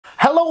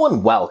Hello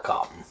and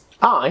welcome.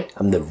 I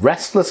am the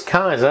Restless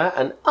Kaiser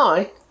and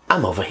I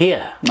am over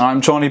here.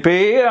 I'm Johnny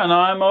B and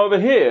I'm over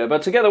here,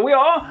 but together we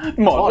are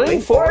Modeling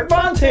for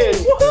Advantage.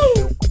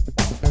 Woohoo!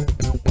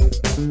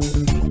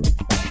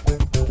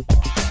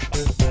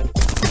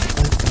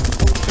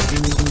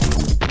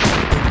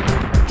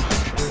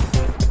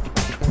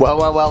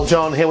 Well,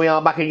 John, here we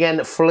are back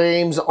again.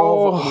 Flames of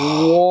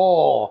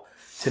War.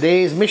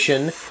 Today's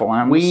mission,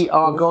 we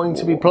are going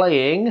to be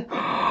playing,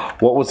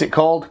 what was it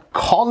called?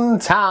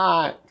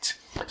 Contact.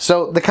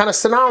 So the kind of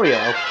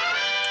scenario,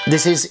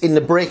 this is in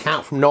the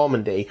breakout from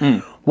Normandy.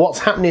 What's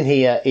happening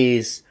here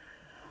is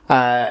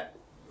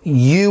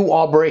you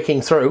are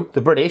breaking through,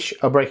 the British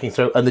are breaking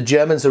through, and the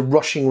Germans are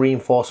rushing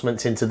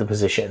reinforcements into the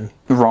position.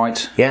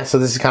 Right. Yeah, so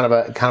this is kind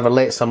of a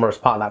late summer as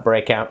part of that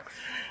breakout.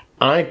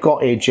 I've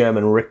got a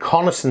German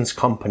reconnaissance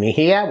company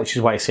here, which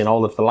is why you're seeing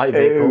all of the light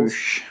vehicles.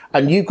 Oosh.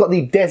 And you've got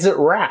the desert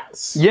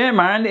rats. Yeah,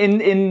 man,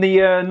 in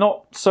the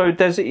not so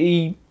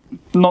deserty,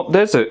 not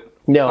desert.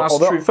 No, that's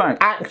a true fact.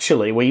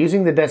 Actually, we're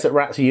using the desert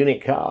rats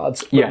unit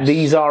cards. Yes.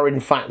 These are,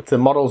 in fact, the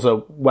models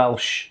are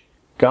Welsh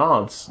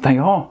guards. They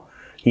are.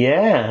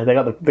 Yeah, they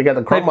got the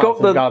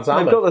Cromwells and guards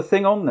armor. They've got the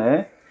thing on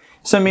there.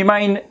 So my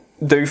main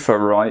doofer,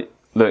 right?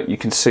 Look, you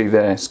can see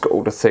there. It's got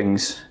all the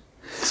things.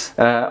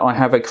 I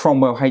have a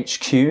Cromwell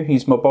HQ.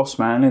 He's my boss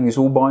man, and he's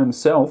all by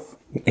himself.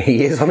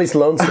 He is on his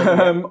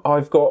lonesome.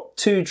 I've got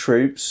 2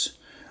 troops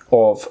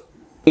of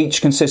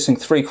each consisting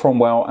 3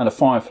 Cromwell and a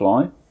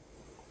Firefly.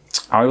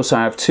 I also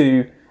have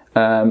 2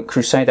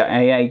 Crusader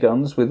AA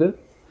guns with it.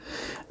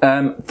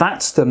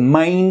 That's the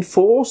main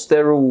force.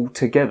 They're all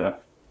together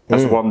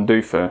as one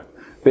doofer.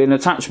 But in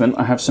attachment,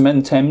 I have some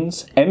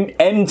M10s.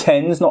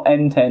 M10s, not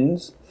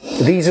N10s.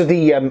 These are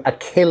the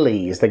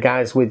Achilles, the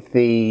guys with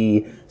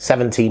the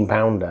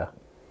 17-pounder.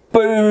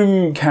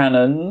 Boom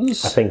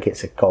cannons. I think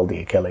it's called the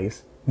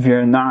Achilles.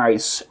 Very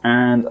nice.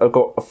 And I've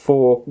got a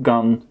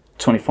 4-gun,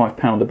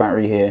 25-pounder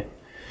battery here.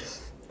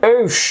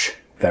 Oosh.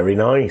 Very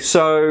nice.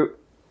 So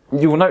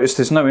you'll notice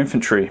there's no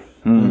infantry.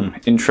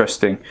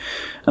 Interesting.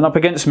 And up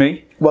against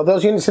me... Well,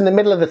 those units in the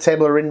middle of the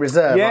table are in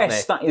reserve, aren't they?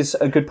 Yes, that is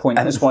a good point.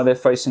 That's why they're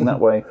facing that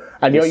way.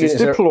 And your units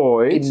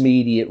deployed. Are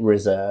immediate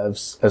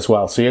reserves as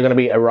well. So you're going to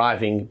be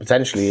arriving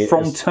potentially...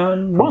 From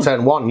turn 1. From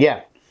turn 1,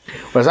 yeah.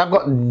 Whereas I've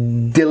got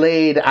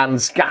delayed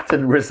and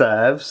scattered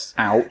reserves.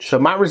 Ouch. So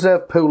my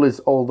reserve pool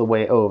is all the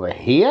way over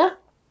here,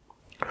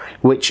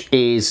 which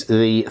is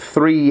the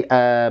 3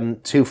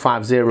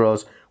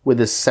 250s with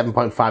a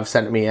 7.5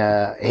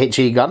 centimetre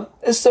HE gun.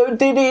 So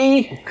did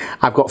he.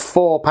 I've got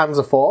 4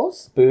 Panzer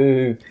IVs.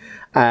 Boo.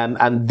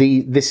 And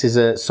this is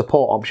a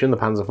support option, the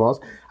Panzer IVs.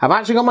 I've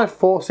actually got my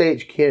Force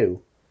HQ.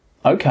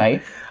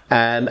 Okay.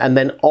 And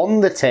then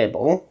on the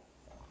table,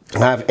 I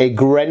have a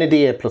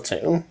Grenadier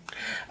platoon.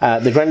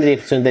 The Grenadier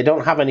platoon, they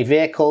don't have any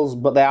vehicles,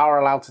 but they are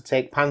allowed to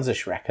take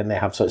Panzerschreck, and they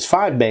have, so it's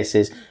 5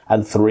 bases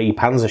and 3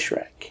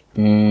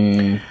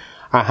 Panzerschreck.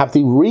 I have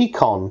the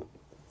recon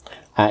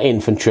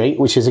infantry,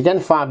 which is again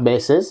 5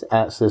 bases,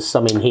 so there's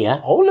some in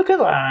here. Oh, look at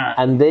that!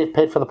 And they've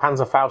paid for the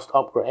Panzerfaust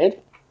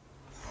upgrade.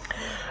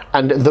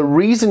 And the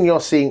reason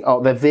you're seeing,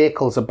 their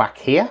vehicles are back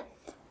here.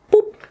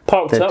 Boop,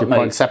 parked they're up,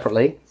 deployed mate.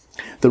 separately.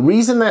 The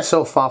reason they're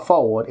so far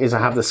forward is I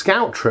have the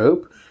scout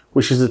troop,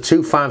 which is the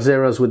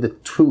 250s with the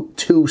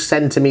 2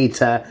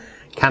 centimetre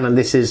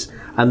cannon.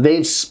 And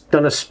they've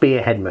done a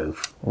spearhead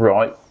move.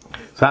 Right.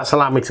 So that's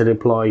allowed me to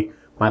deploy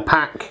my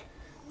pack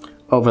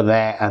over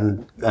there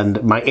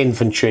and my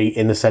infantry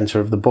in the centre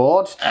of the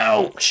board.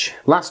 Ouch.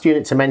 Last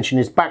unit to mention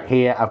is back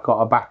here. I've got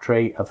a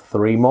battery of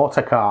 3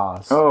 mortar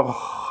cars.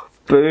 Oh,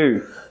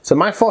 boo. So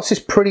my force is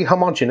pretty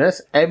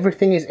homogeneous.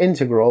 Everything is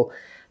integral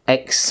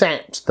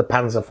except the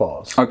Panzer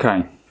IVs.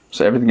 Okay,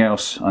 so everything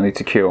else I need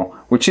to kill,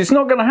 which is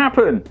not going to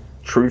happen.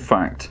 True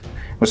fact.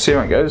 We'll see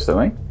how it goes though,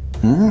 eh?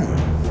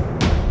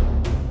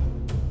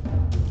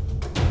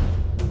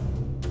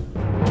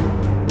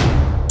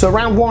 So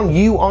round 1,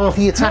 you are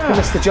the attacker,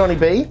 Mr. Johnny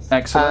B.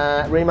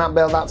 Excellent. Remount,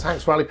 build out,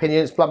 tanks, rally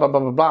pinions, blah, blah, blah,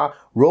 blah, blah.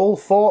 Roll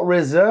for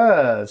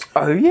reserves.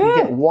 Oh, yeah. You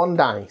get 1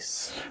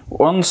 dice.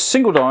 1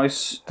 single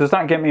dice. Does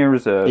that get me a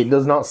reserve? It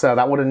does not, sir.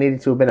 That would have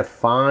needed to have been a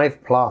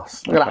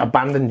 5+. Look at that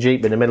abandoned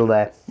Jeep in the middle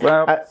there.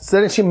 Well, so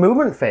then it's your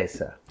movement phase,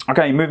 sir.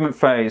 Okay, movement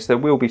phase. There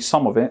will be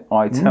some of it.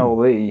 I tell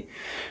thee,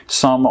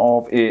 some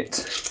of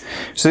it.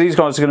 So these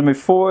guys are going to move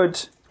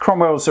forward.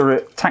 Cromwells are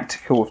at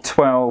tactical of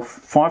 12.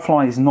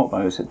 Firefly is not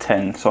those at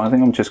 10. So I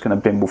think I'm just going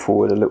to bimble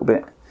forward a little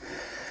bit.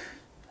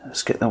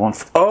 Let's get that one.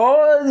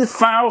 Oh, the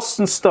Faust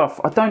and stuff.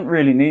 I don't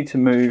really need to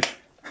move.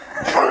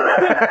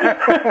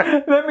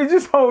 Let me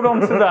just hold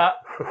on to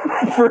that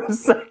for a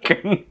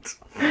second.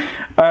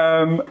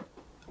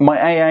 My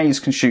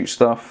AAs can shoot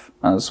stuff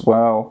as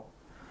well.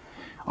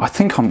 I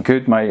think I'm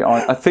good, mate.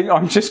 I think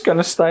I'm just going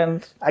to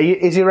stand.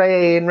 Is your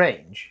AA in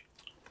range?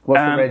 What's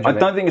the range I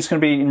don't think it's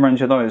going to be in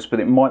range of those, but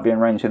it might be in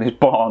range of this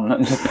barn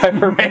and just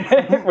pepper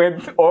it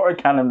with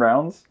autocannon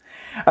rounds.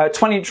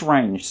 20-inch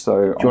range, so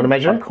do you want to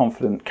measure? I'm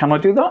confident. Can I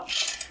do that?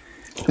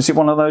 Is it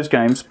one of those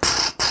games?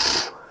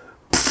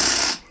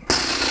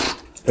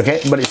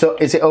 Okay, but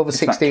is it over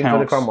 16 for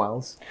the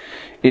Cromwells?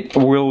 It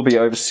will be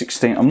over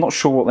 16. I'm not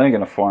sure what they're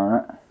going to fire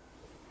at.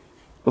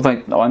 But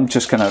I'm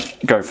just going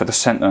to go for the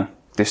centre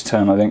this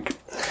turn, I think.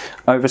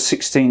 Over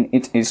 16,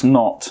 it is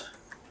not.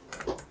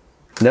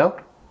 No?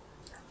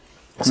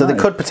 So No. they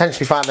could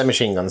potentially fire their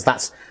machine guns.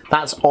 That's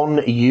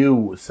on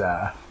you,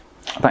 sir.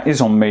 That is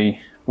on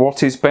me.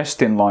 What is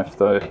best in life,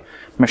 though?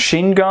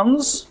 Machine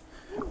guns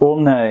or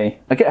nay?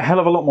 I get a hell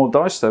of a lot more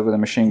dice, though, with a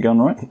machine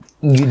gun, right?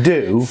 You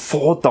do?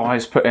 4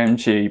 dice per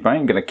MG, but I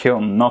ain't going to kill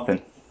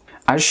nothing.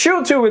 I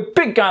shoot you with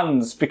big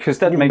guns, because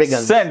that makes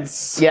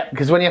sense. Yeah,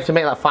 because when you have to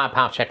make that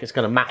firepower check, it's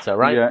going to matter,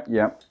 right?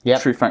 Yeah.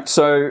 True fact.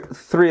 So,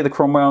 3 of the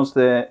Cromwells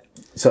there.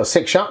 So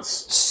 6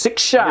 shots?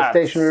 6 shots!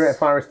 The stationary rate of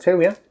fire is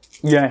 2, yeah?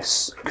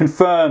 Yes,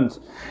 confirmed.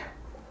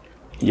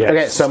 Yes.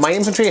 Okay, so my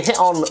infantry hit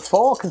on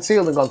 4,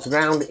 concealed and gone to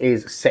ground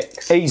is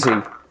 6. Easy.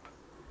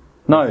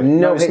 No,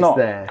 it's hits not.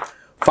 there.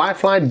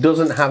 Firefly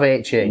doesn't have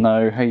HE.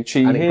 No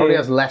HE And it here. probably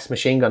has less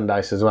machine gun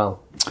dice as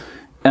well.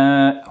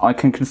 I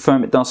can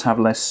confirm it does have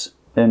less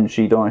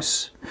MG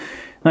dice.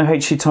 No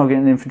HE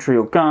targeting infantry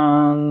or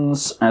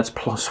guns. Adds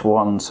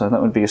 +1, so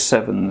that would be a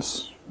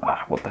 7s.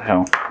 Ah, what the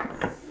hell.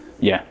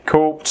 Yeah,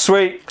 cool,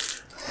 sweet.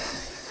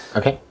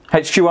 Okay.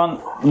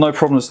 HQ1, no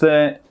problems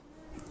there.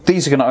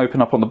 These are going to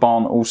open up on the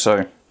barn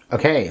also.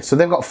 Okay, so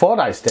they've got 4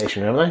 dice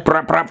stationary, haven't they?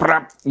 Brap, brap,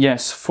 brap.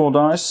 Yes, 4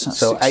 dice. That's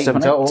So 6, 8 7,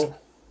 in total. 8.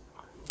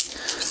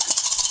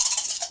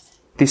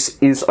 This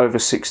is over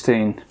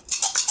 16.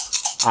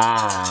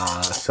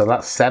 Ah, so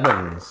that's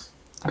 7s.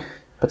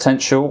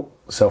 Potential.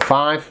 So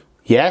 5.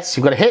 Yes,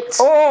 you've got a hit.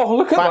 Oh,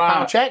 look at Firepower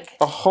that. check.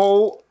 A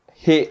whole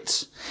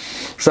hit.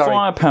 Sorry.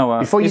 Firepower.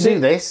 Before you do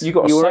this, you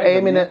were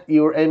aiming at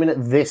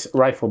this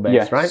rifle base,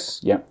 yes. right?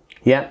 Yeah.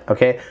 Yeah.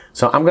 Okay.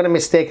 So I'm going to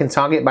mistake and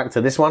target back to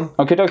this one.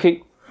 Okie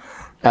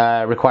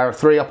dokie. Require a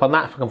 3 up on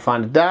that if I can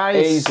find a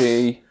dice.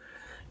 Easy.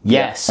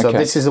 Yes. Yeah, So okay.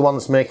 this is the one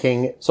that's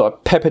making. So I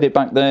peppered it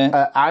back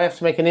there. I have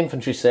to make an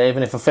infantry save,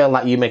 and if I fail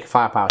that, you make a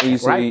firepower check,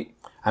 Easy. right?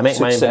 I make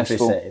my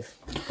Successful. infantry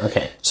save.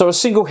 Okay. So a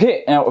single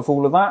hit out of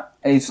all of that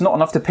is not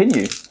enough to pin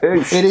you.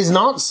 Oosh. It is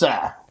not,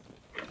 sir.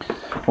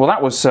 Well,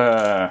 that was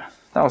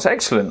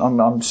excellent.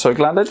 I'm so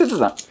glad I did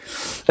that.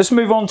 Let's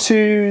move on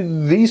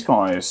to these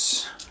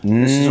guys.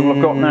 This is all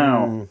I've got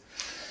now.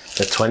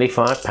 The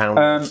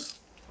 £25.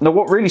 Now,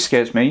 what really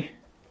scares me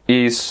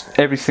is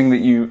everything that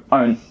you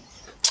own,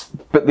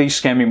 but these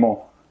scare me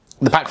more.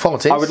 The pack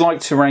 40s. I would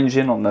like to range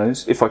in on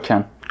those if I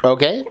can.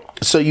 Okay.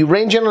 So you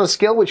range in on a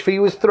skill, which for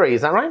you is 3.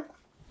 Is that right?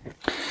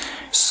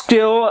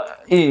 Skill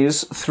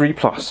is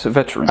 3+, a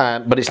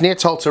veteran. But it's near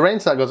tall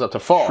terrain, so that goes up to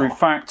 4. True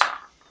fact.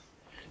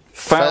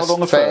 Failed on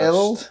the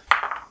first.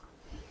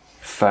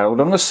 Failed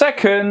on the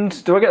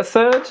second. Do I get a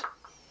third?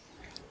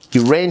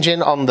 You range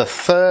in on the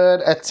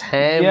 3rd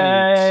attempt.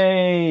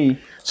 Yay!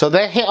 So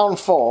they hit on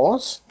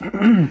 4s.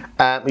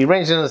 You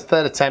range in on the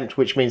 3rd attempt,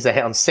 which means they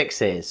hit on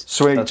 6s.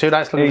 Sweet. So 2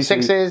 dice looking for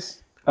Easy.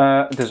 6s.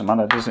 It doesn't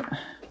matter, does it?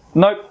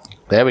 Nope.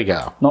 There we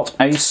go. Not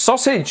a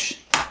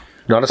sausage.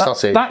 Not a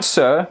sausage. That,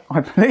 sir,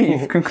 I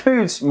believe,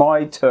 concludes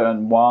my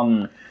turn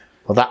 1.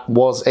 Well, that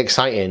was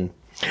exciting.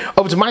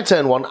 Over to my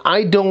turn 1.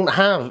 I don't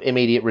have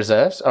immediate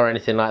reserves or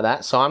anything like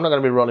that, so I'm not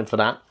going to be rolling for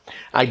that.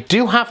 I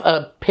do have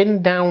a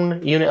pinned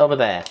down unit over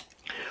there,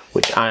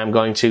 which I am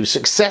going to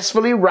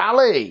successfully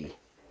rally.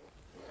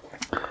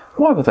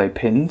 Why were they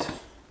pinned?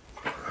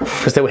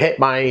 Because they were hit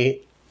by...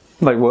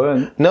 They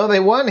weren't. No, they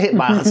weren't hit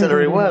by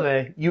artillery, were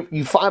they?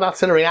 You fired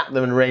artillery at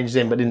them and ranged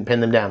in, but didn't pin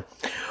them down.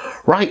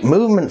 Right,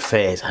 movement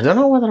phase. I don't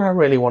know whether I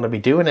really want to be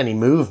doing any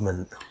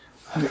movement.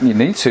 You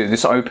need to,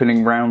 this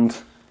opening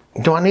round.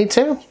 Do I need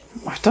to?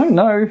 I don't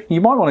know. You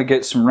might want to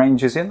get some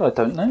ranges in, I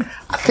don't know.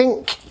 I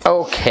think...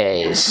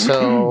 Okay,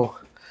 so...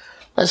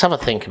 let's have a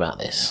think about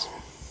this.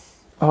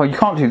 Oh, you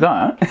can't do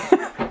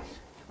that.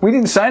 We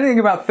didn't say anything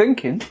about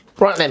thinking.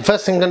 Right then,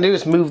 first thing I'm going to do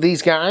is move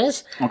these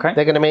guys. Okay.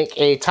 They're going to make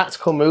a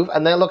tactical move,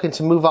 and they're looking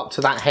to move up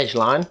to that hedge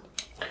line.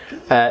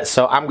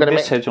 So I'm going to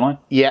make... This hedge line?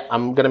 Yeah,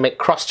 I'm going to make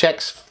cross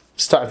checks,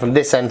 starting from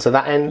this end to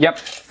that end. Yep.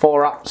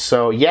 4 up,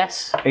 so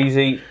yes.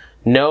 Easy.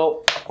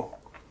 No.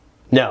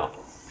 No.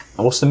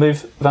 And what's the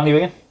move value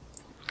again?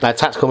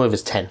 Tactical move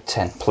is 10.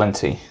 10,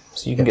 plenty.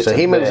 So you can get So to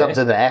he moves there. up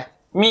to there.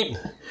 Meep.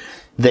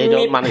 They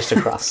don't Meep. manage to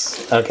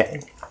cross.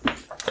 Okay.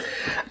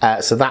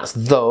 So that's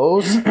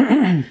those.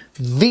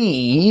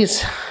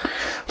 These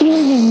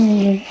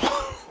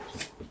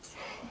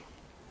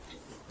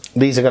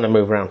are going to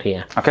move around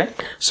here. Okay.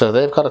 So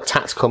they've got a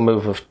tactical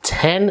move of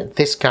 10.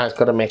 This guy's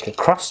got to make a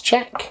cross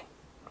check,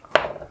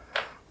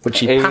 which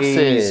he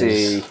passes.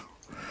 Easy.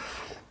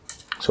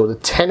 So with a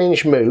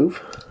 10-inch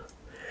move,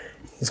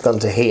 he's gone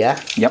to here.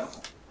 Yep.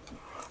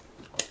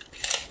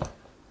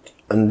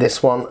 And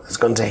this one has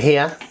gone to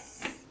here.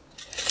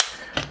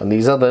 And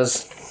these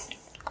others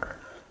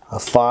are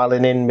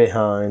filing in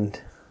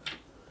behind.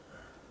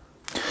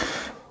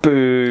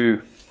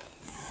 Boo.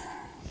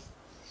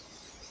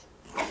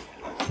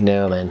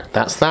 Now then,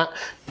 that's that.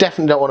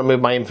 Definitely don't want to move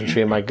my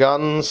infantry and my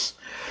guns.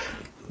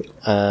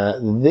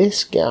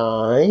 This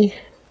guy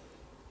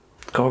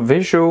Got a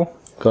visual.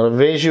 got a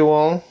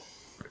visual.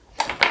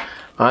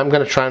 I'm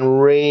going to try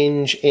and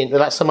range in.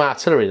 That's some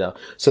artillery though.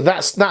 So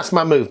that's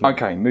my movement.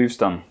 Okay, move's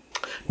done.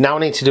 Now I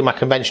need to do my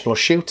conventional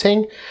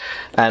shooting.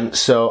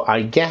 So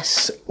I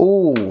guess,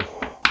 ooh,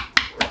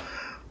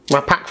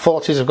 my Pack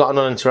 40s have got an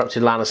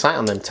uninterrupted line of sight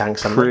on them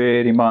tanks.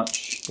 Pretty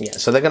much. Yeah,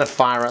 so they're going to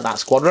fire at that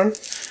squadron.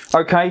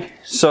 Okay,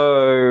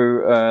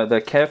 so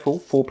they're careful,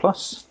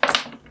 4+.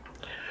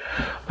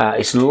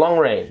 It's long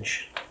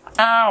range.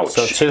 Ouch!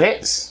 So 2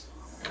 hits.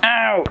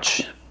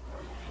 Ouch!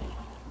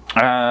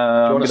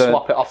 I'm going to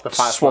swap it off the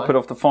Firefly. Swap it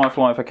off the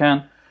Firefly if I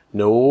can.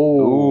 No.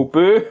 Ooh,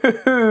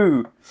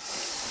 boo!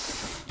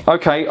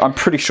 Okay, I'm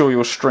pretty sure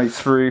you're straight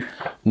through.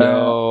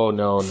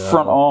 No.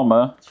 Front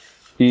armour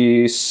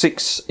is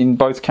 6 in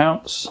both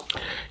counts.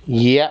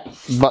 Yep,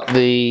 but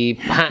the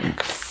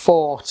Pack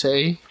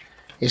 40,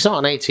 it's not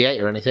an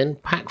 88 or anything.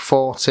 Pack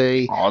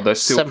 40, they're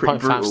still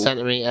 7.5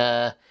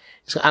 centimetre.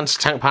 It's got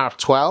anti-tank power of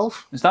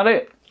 12. Is that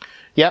it?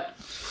 Yep.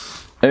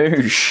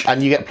 Oosh.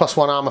 And you get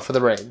 +1 armour for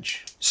the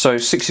range. So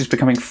 6 is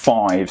becoming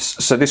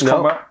 5s. So this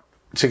combat...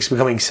 6 is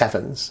becoming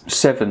 7s.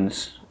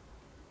 7s.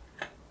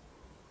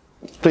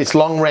 But it's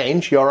long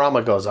range, your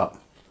armour goes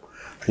up.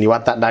 And you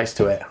add that dice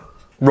to it.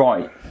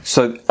 Right.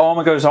 So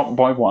armour goes up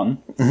by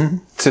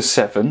 1 to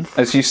 7,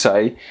 as you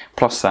say,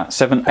 plus that.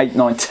 7, 8,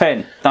 9,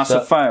 10. That's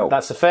a fail.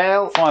 That's a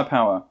fail.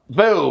 Firepower.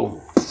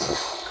 Boom.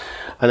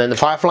 And then the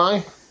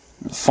Firefly?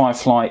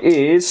 Firefly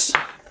is...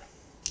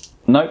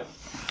 Nope.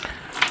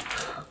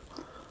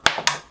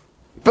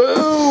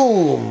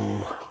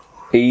 Boom.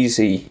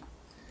 Easy.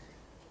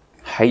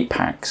 Hate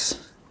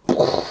packs.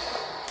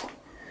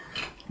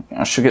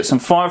 I should get some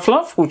fire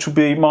fluff, which will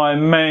be my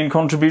main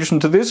contribution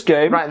to this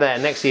game. Right there,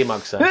 next to your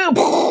mug, sir.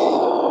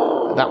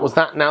 That was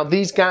that. Now,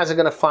 these guys are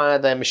going to fire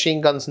their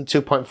machine guns in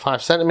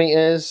 2.5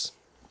 centimetres.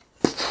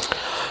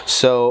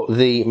 So,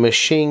 the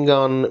machine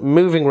gun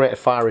moving rate of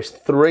fire is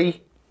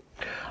 3.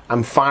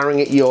 I'm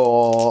firing at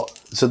your...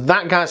 So,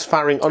 that guy's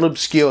firing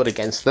unobscured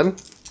against them.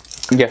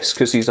 Yes,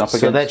 because he's up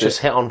against it. So, they're just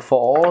hit on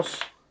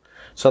 4s.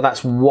 So,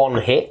 that's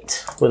 1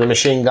 hit with a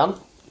machine gun.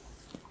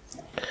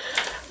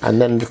 And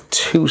then the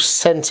 2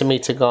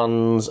 centimetre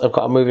guns have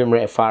got a moving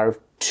rate of fire of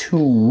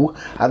 2.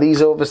 Are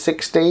these over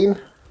 16?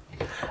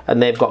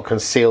 And they've got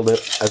concealed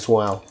as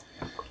well.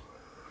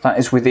 That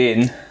is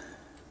within.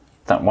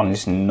 That one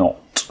is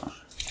not.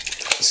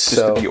 Just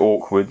to be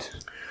awkward.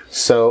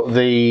 So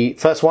the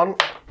first one,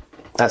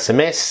 that's a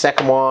miss.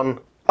 Second one,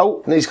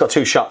 oh, he's got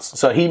 2 shots.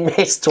 So he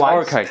missed twice.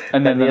 Oh, okay,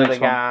 and then the other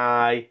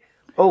guy.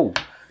 Oh,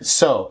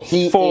 so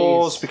he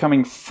 4s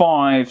becoming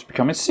 5s,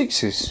 becoming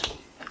 6s.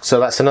 So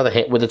that's another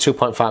hit with a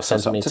 2.5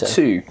 centimetre. Up to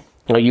 2.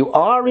 Now you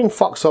are in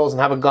foxholes and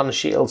have a gun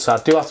shield, so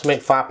I do have to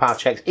make firepower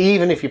checks,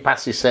 even if you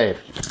pass your save.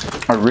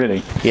 Oh,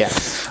 really? Yeah.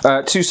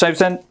 2 saves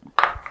then.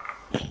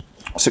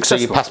 Successful. So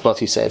you pass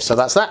both your saves, so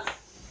that's that.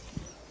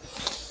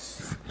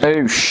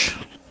 Oosh.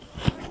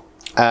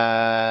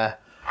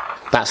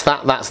 That's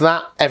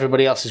that.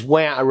 Everybody else is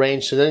way out of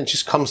range, so then it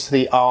just comes to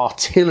the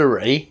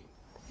artillery.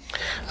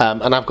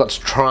 And I've got to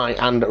try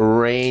and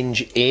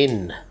range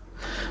in.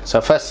 So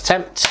first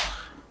attempt.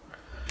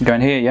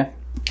 Going here, yeah?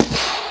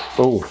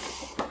 Oh.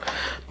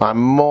 My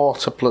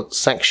mortar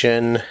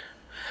section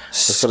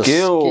has got a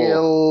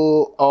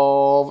skill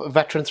of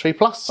veteran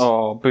 3+.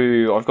 Oh,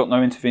 boo. I've got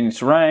no intervening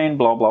terrain,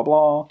 blah, blah,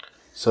 blah.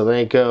 So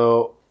they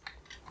go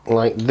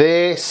like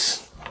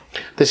this.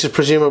 This is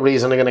presumably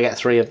he's only going to get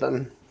 3 of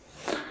them.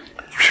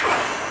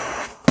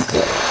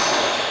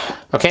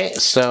 Okay,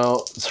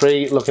 so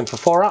 3 looking for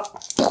 4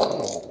 up.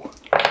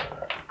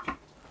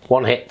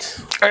 1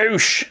 hit.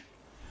 Oosh.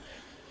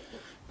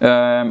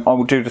 I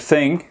will do the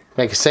thing.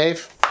 Make a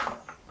save.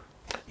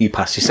 You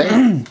pass your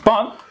save.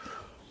 But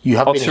you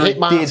have been hit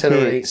by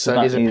artillery,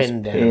 so it is a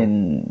pin down.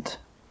 Pinned.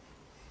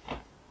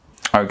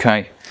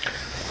 Okay.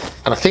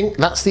 And I think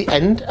that's the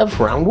end of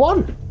round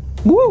 1.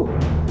 Woo!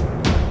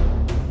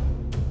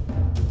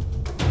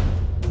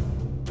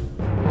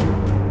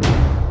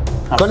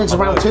 Going into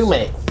round 2,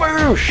 mate.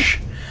 Boosh!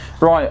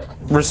 Right,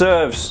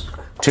 reserves.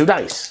 2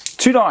 dice.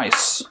 2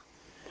 dice.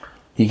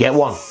 You get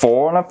 1.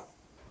 4 on a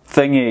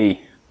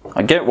thingy.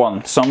 I get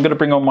 1, so I'm going to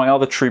bring on my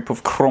other troop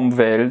of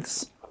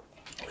Cromwells.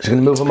 Just going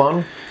to move them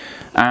on.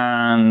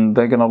 And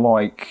they're going to,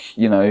 like,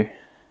 you know,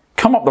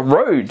 come up the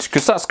road,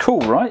 because that's cool,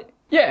 right?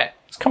 Yeah,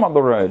 let's come up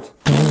the road.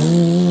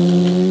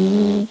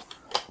 I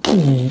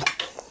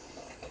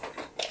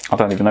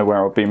don't even know where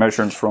I'll be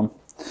measuring from.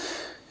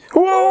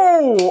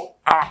 Whoa!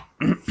 Ah.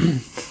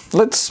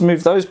 Let's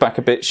move those back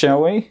a bit,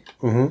 shall we?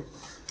 Mm-hmm.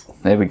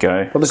 There we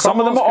go. Well, some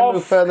of them are off.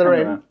 Move further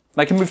in.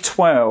 They can move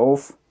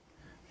 12,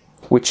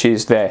 which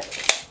is there.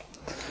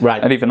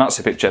 Right. And even that's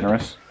a bit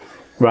generous.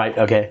 Right,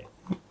 okay.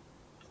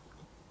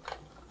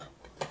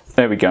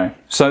 There we go.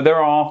 So there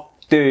are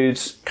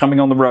dudes coming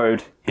on the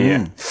road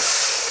here.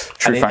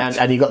 True fact.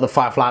 And you got the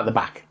Firefly at the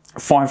back.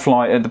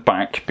 Firefly at the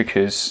back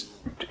because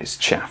it's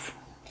chaff.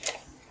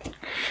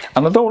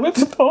 And I don't want it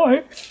to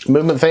die.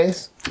 Movement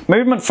phase?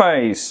 Movement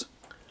phase.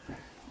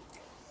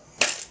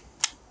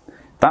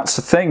 That's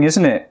a thing,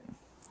 isn't it?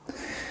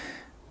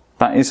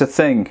 That is a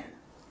thing.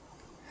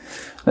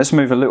 Let's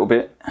move a little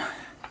bit.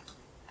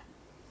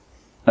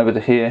 over to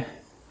here.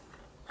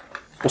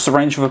 What's the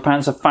range of a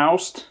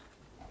Panzerfaust?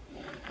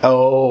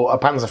 Oh, a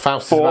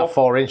Panzerfaust is about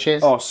 4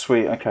 inches. Oh,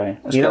 sweet. Okay,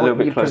 let's You get know, a little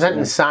bit you're closer.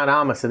 presenting side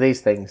armour to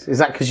these things. Is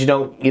that because you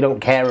don't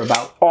care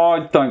about?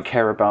 I don't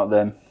care about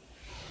them.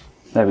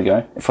 There we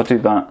go. If I do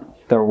that,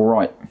 they're all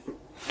right.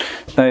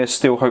 They are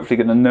still hopefully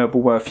going to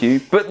nurble a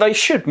few, but they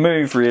should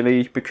move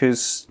really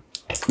because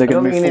they're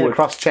going to move You need forward. a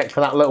cross check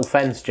for that little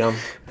fence, John.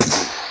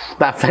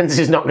 That fence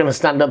is not going to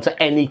stand up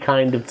to any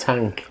kind of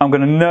tank. I'm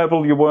going to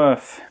nurble your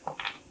worth.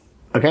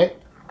 Okay.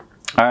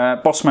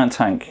 Bossman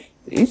tank.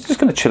 He's just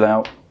going to chill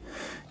out.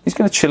 He's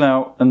going to chill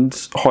out and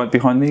hide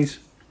behind these.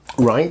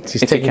 Right.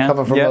 He's taking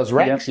cover from those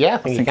wrecks. Yeah, I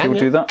think he can. He'll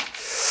do that.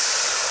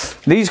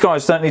 These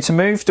guys don't need to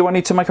move. Do I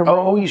need to make a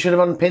roll? Oh, you should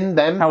have unpinned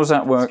them. How does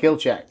that work? Skill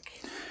check.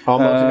 Or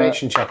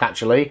motivation check,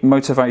 actually.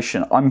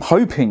 Motivation. I'm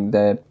hoping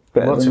they're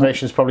better.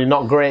 Motivation's probably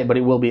not great, but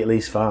it will be at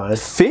least 5.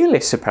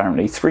 Fearless,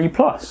 apparently,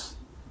 3+.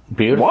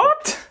 Beautiful.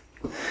 What?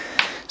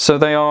 So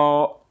they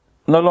are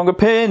no longer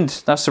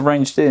pinned. That's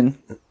arranged in.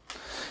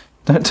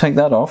 Don't take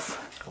that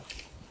off.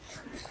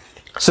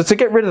 So to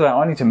get rid of that,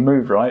 I need to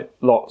move, right?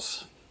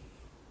 Lots.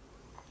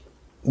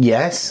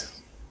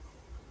 Yes.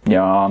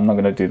 Yeah, I'm not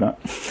going to do that.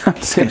 I'm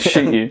just going to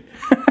shoot you.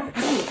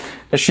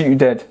 I'll shoot you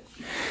dead.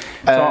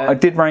 So I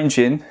did range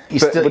in,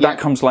 but that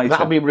comes later.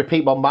 That'll be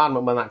repeat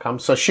bombardment when that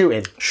comes. So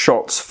shooting.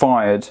 Shots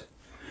fired.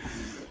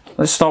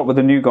 Let's start with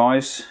the new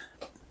guys.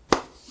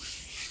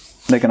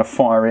 They're going to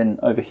fire in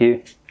over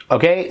here.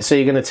 Okay, so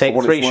you're going to take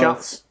 3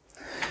 shots.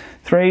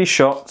 3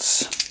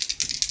 shots.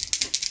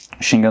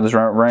 Machine guns are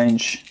out of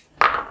range.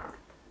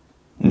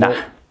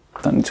 Nah,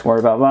 don't need to worry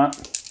about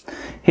that.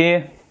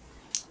 Here.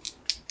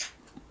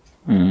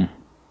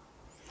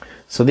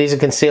 So these are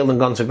concealed and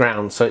gone to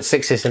ground. So it's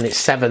 6s and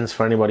it's 7s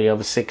for anybody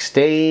over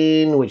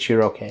 16, which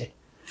you're okay.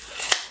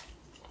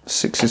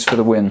 6s for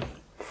the win.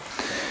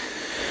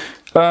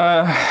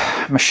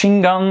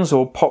 Machine guns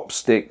or pop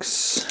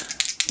sticks?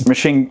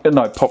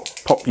 No,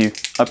 pop you.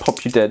 I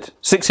pop you dead.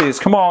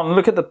 6s, come on,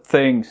 look at the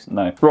things.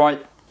 No.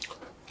 Right.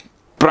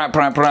 Brap,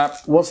 brap,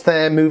 brap. What's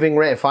their moving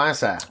rate of fire,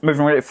 sir?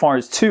 Moving rate of fire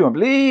is 2, I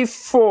believe,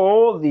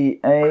 for the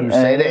AA.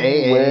 Crusader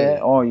AA.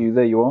 Where are you?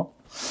 There you are.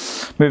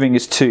 Moving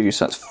is 2,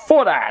 so that's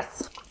 4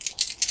 dice.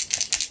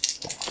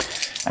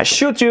 I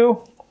shoot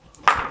you.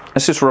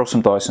 Let's just roll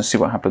some dice and see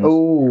what happens. Ooh.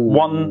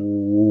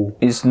 1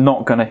 is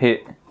not going to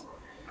hit.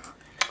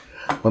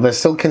 Well, they're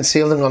still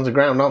concealed and on the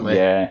ground, aren't they?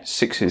 Yeah,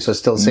 6s. So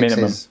still 6s.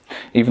 Minimum.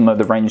 Even though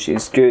the range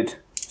is good.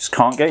 Just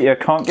can't get you,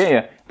 can't get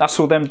you. That's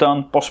all them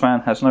done.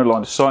 Bossman has no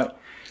line of sight.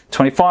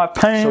 25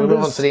 pounds. So we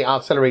move on to the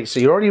artillery. So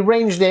you're already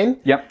ranged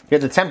in. Yep. You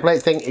have the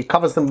template thing. It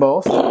covers them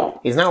both.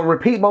 It's now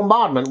repeat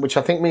bombardment, which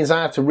I think means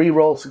I have to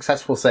re-roll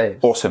successful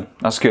saves. Awesome.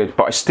 That's good.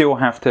 But I still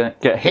have to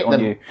get a hit on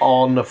them you.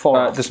 On the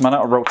 4. Doesn't matter.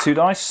 I'll roll 2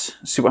 dice.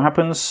 See what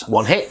happens.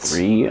 1 hit.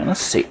 3 and a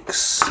 6.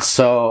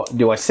 So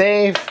do I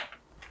save?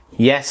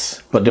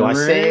 Yes. But do I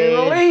save?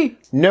 Really?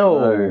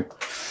 No.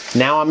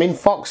 Now I'm in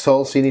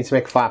foxhole, so you need to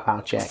make a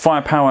firepower check.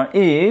 Firepower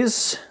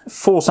is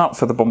 4's up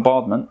for the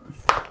bombardment.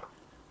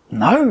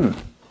 No.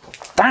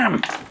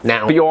 Damn.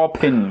 Now. But you are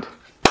pinned,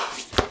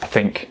 I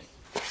think.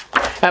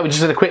 We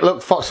just did a quick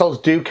look. Foxholes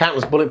do count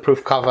as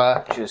bulletproof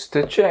cover. Just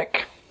to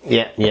check.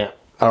 Yeah.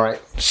 All right.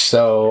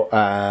 So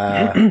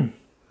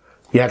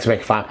you had to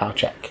make a firepower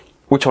check,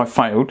 Which I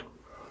failed.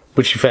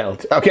 which you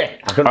failed. Okay.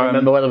 I couldn't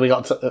remember whether we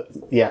got to.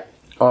 Yeah.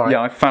 All right.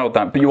 Yeah, I failed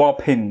that. But you are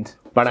pinned.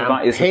 But so I'm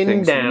that is the thing,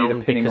 pinned so you need a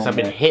down pinning because on I've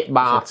been there. hit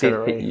by So I did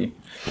artillery. hit you.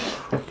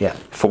 Yeah.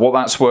 For what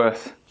that's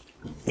worth.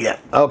 Yeah.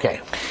 Okay.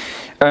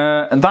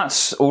 And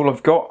that's all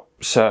I've got,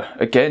 sir.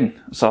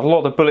 Again, it's a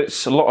lot of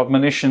bullets, a lot of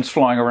munitions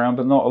flying around,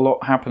 but not a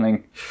lot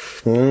happening.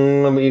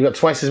 You've got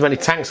twice as many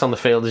tanks on the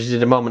field as you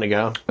did a moment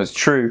ago. That's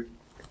true.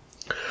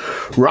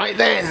 Right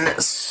then.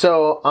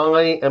 So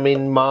I am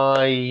in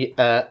my.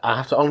 I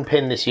have to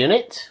unpin this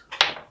unit.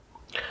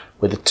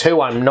 With a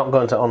 2, I'm not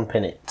going to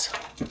unpin it.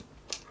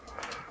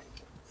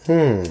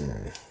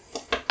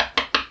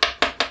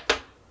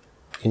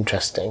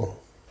 Interesting.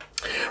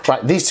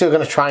 Right, these 2 are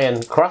going to try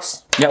and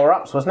cross. Power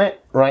ups, wasn't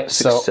it? Right,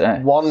 so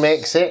 1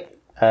 makes it.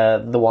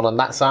 The one on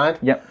that side.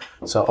 Yep.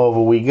 So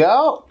over we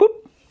go.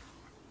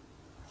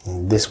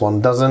 Boop. This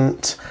one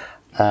doesn't.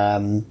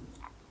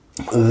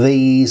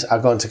 These are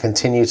going to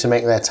continue to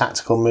make their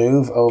tactical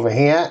move over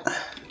here.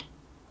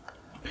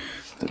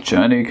 The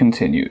journey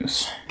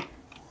continues.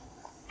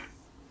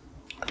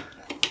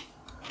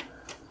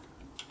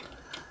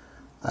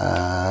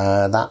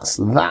 That's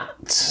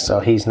that.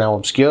 So he's now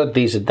obscured.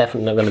 These are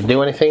definitely not going to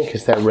do anything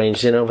because they're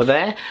ranged in over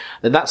there.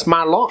 That's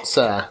my lot,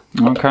 sir.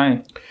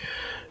 Okay.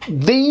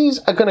 These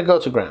are going to go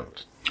to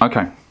ground.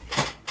 Okay. I'm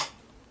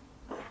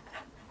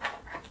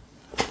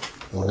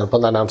going to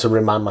put that down to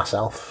remind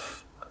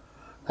myself.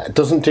 It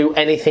doesn't do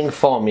anything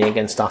for me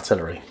against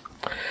artillery.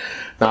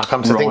 Now I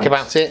come to think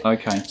about it.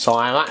 Okay. So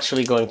I'm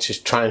actually going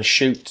to try and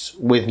shoot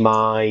with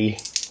my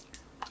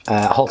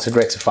halted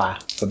rate of fire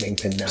for being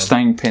pinned down.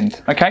 Staying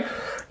pinned. Okay.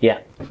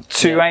 Yeah.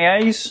 2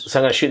 AAs. So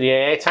I'm going to shoot the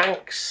AA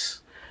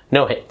tanks.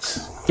 No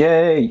hits.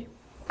 Yay.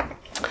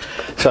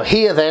 So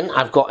here then,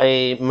 I've got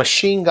a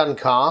machine gun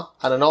car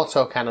and an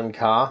autocannon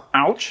car.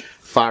 Ouch.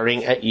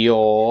 Firing at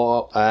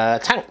your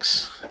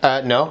tanks.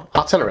 No,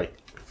 artillery.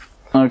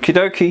 Okie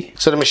dokie.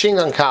 So the machine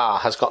gun car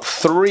has got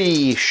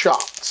 3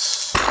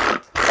 shots.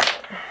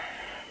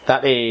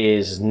 That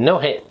is no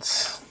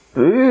hits.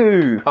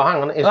 Ooh. Oh,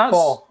 hang on, it's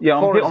 4. Yeah,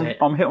 four,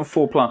 I'm hit on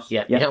 4+.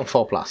 Yeah, you're hit on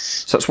 4+.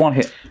 So that's 1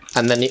 hit.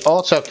 And then the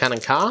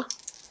autocannon car.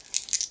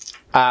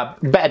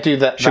 Better do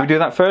that. Should we do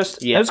that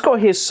first? Yeah. It's got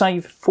here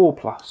save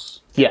 4+.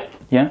 Yeah.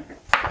 Yeah?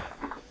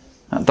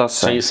 That does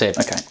save. So you save.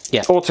 Okay.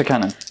 Yeah.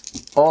 Autocannon.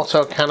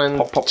 Autocannon,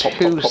 Pop, pop, pop,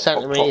 2 pop, pop,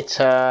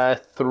 centimetre,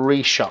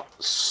 3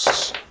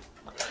 shots.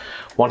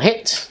 1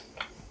 hit.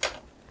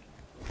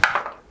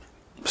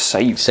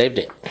 Save. Saved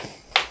it.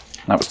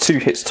 That was 2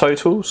 hits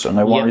total, so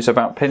no worries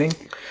about pinning.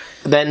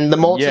 Then the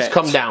mortars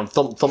come down.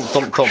 Thump, thump,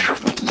 thump, thump.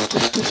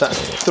 So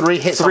that's 3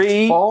 hits on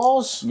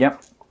 4s.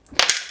 Yep.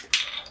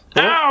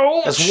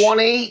 Ouch! That's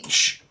 1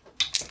 each.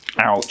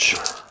 Ouch.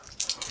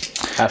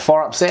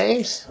 4 up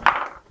saves.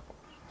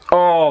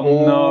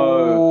 Oh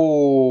no.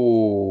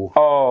 Ooh.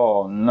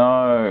 Oh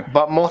no.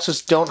 But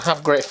mortars don't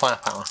have great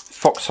firepower.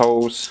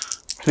 Foxholes,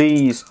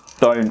 please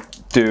don't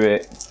do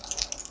it.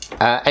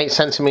 8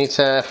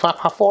 centimetre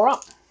firepower 4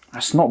 up.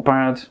 That's not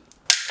bad.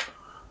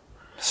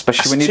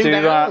 Especially when you do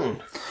down.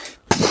 that.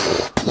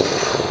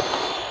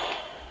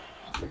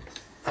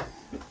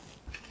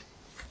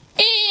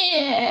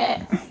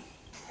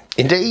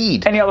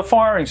 Indeed. Any other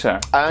firing, sir?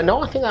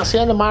 No, I think that's the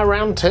end of my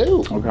round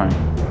 2. Okay.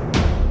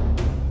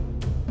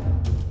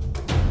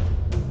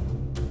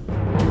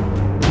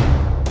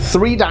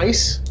 Three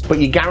dice, but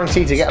you're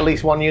guaranteed to get at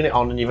least 1 unit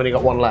on, and you've only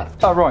got 1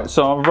 left. Oh right,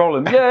 so I'm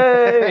rolling.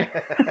 Yay!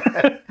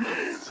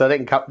 So they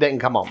didn't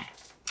come on.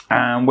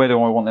 And where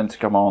do I want them to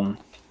come on?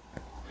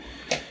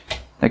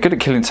 They're good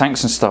at killing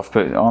tanks and stuff,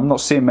 but I'm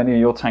not seeing many of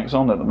your tanks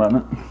on at the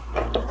moment.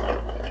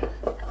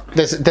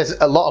 There's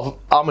a lot of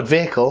armoured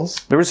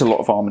vehicles. There is a lot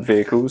of armoured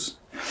vehicles.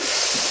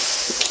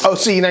 Oh,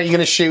 so you know you're going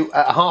to shoot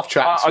at half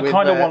tracks with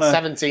kind of want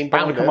 17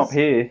 pounders. come up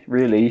here,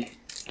 really.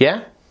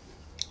 Yeah?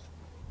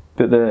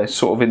 But they're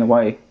sort of in the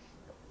way.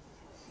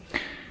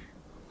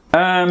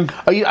 I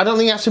don't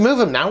think you have to move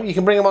them now. You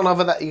can bring them on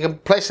over there. You can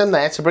place them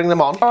there to bring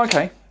them on. Oh,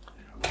 okay.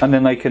 And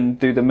then they can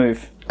do the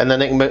move. And then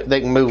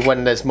they can move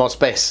when there's more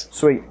space.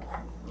 Sweet.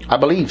 I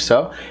believe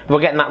so. If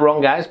we're getting that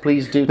wrong, guys,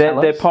 please do tell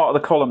us. They're part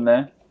of the column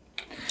there.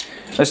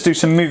 Let's do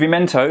some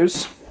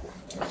movimentos.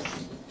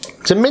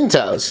 Some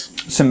Mintos.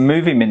 Some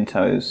movie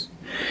mintos.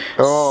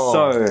 Oh.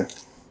 So,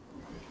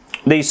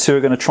 these two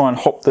are going to try and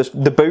hop the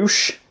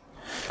boosh.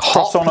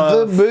 Hop on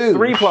a the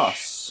boosh.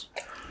 3+.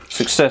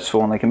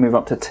 Successful, and they can move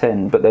up to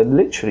 10, but they're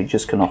literally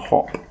just going to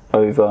hop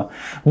over.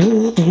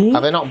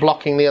 Are they not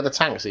blocking the other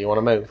tanks that you want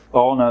to move?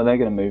 Oh no, they're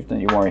going to move, don't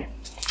you worry.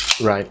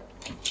 Right.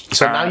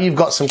 So now you've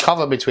got some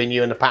cover between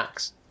you and the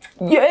packs.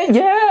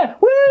 Yeah,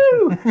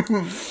 woo!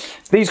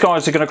 These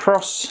guys are going to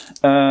cross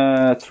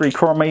 3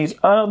 Crommies.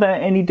 Are there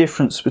any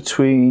difference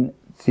between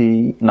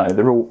the... No,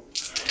 they're all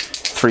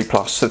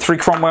 3+. So 3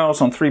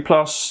 Cromwells on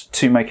 3+,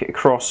 2 make it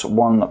across,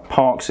 1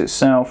 parks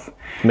itself.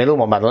 Middle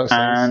one, bad looks.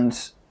 And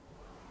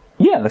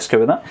yeah, let's go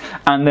with that.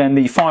 And then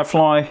the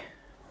Firefly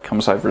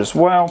comes over as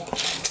well.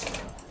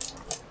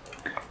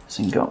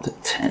 So you can go up to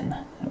 10.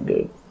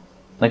 Good.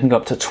 They can go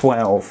up to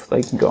 12.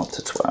 They can go up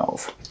to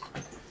 12.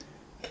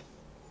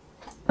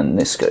 And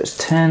this goes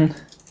 10.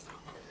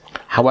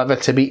 However,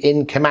 to be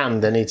in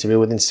command, they need to be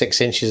within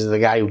 6 inches of the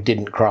guy who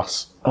didn't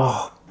cross.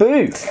 Oh,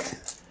 boo!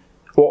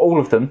 Well, all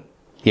of them.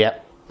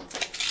 Yep.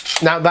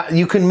 Now that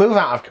you can move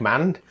out of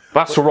command.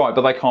 That's all right,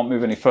 but they can't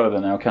move any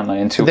further now, can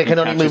they? Until they can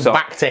only move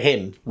back to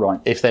him. Right.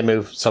 If they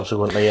move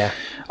subsequently, yeah.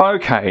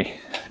 Okay.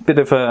 Bit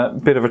of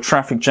a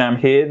traffic jam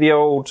here. The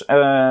old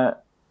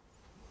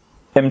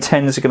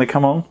M10s are going to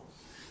come on.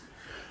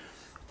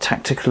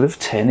 Tactical of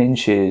 10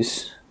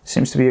 inches.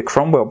 Seems to be a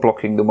Cromwell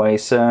blocking the way,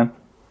 so.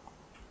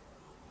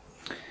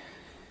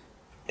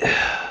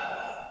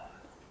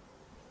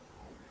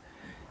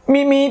 Meep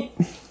meep.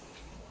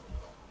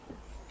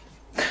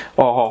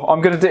 Oh, I'm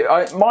going to do...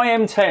 my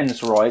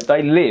M10s, right,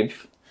 they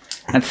live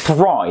and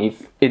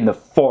thrive in the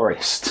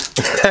forest.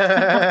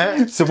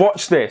 So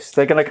watch this.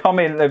 They're going to come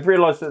in, they've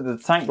realised that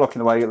there's a tank blocking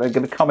the way, they're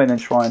going to come in and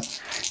try and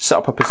set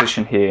up a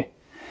position here.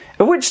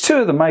 Of which 2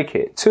 of them make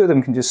it. 2 of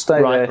them can just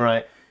stay there.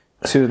 Right.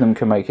 2 of them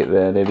can make it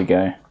there. There we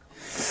go.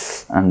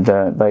 And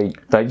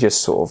they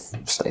just sort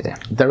of stay there.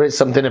 There is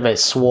something of a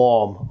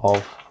swarm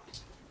of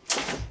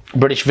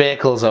British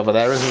vehicles over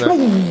there, isn't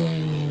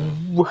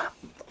there?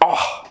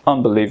 Oh,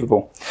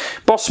 unbelievable.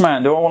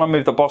 Bossman, do I want to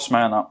move the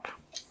Bossman up?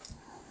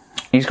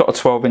 He's got a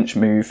 12-inch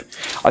move.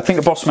 I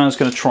think the Bossman's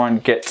going to try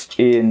and get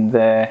in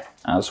there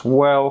as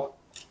well.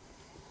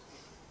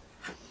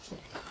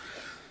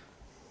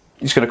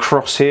 He's going to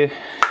cross here.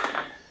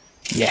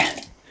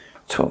 Yeah,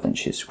 12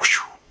 inches.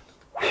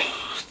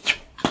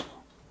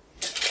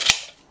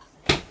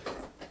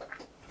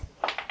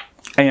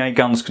 AA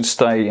guns can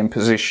stay in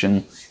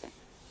position.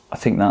 I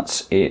think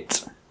that's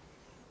it.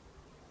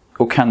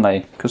 Or can they?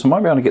 Because I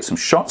might be able to get some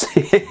shots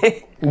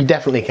here. You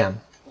definitely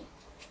can.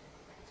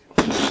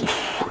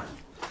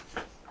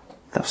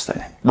 They'll stay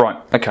there. Right,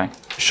 okay.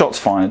 Shots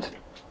fired.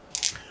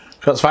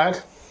 Shots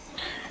fired.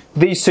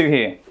 These two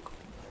here.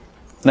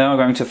 They are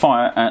going to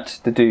fire at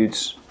the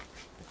dudes.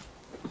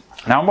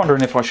 Now I'm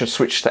wondering if I should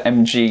switch to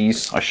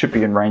MGs. I should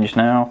be in range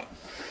now.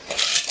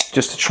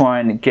 Just to try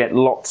and get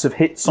lots of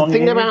hits on you. The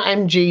thing about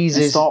MGs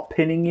is... start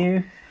pinning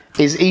you.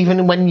 Is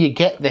even when you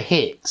get the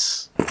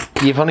hits,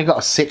 you've only got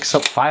a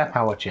 6-up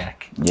firepower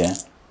check. Yeah.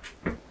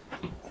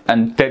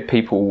 And dead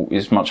people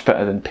is much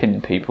better than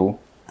pinned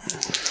people.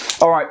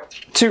 Alright,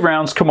 2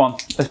 rounds, come on.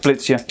 Let's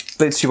blitz you.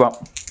 Blitz you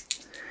up.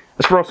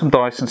 Let's roll some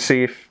dice and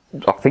see if...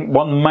 I think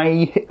one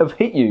may have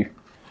hit you.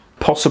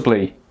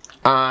 Possibly.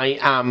 I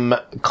am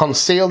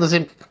concealed as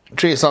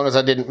infantry as long as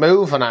I didn't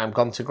move, and I'm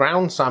gone to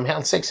ground, so I'm hit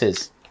on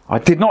 6s. I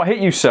did not hit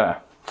you, sir.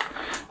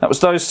 That was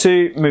those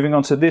two. Moving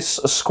on to this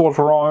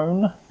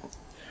squadron.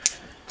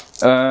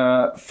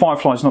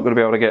 Firefly's not going to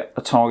be able to get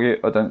a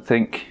target, I don't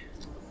think.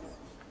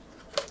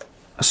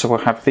 So we'll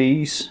have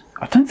these.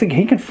 I don't think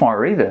he can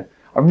fire either.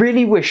 I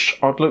really wish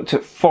I'd looked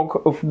at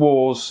Fog of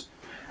War's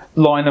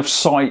line of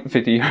sight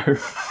video.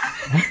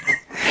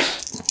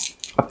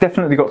 I've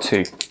definitely got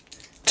 2.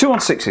 2 on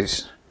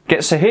 6s.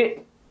 Gets a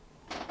hit.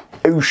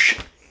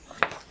 Oosh.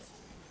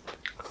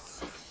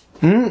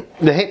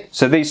 The hit.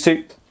 So these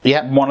two.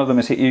 Yep. One of them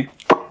has hit you.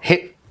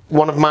 Hit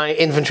one of my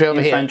infantry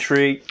over here.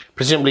 Infantry.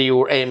 Presumably you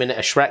were aiming at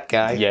a Shrek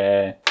guy.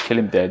 Yeah. Kill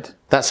him dead.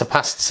 That's a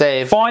passed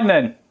save. Fine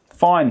then.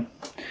 Fine.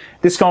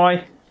 This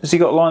guy, has he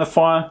got a line of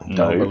fire?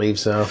 No. I don't believe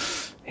so.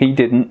 He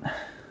didn't.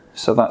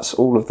 So that's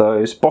all of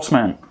those.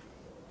 Bossman.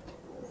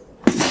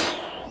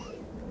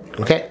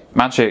 Okay.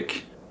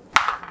 Magic.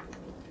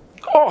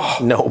 Oh!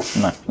 No.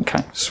 No.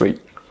 Okay.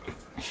 Sweet.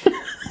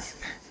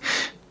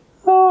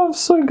 Oh, I'm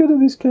so good at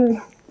this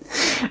game.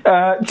 2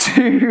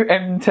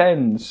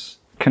 M10s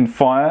can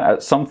fire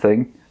at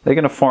something. They're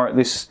going to fire at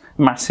this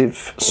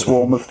massive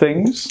swarm of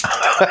things.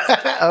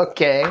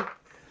 Okay.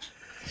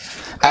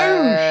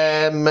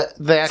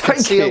 They are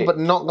concealed but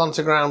not gone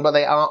to ground, but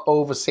they are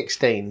over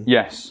 16.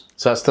 Yes.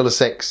 So that's still a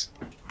 6.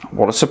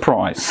 What a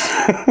surprise.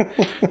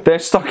 They're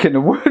stuck in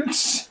the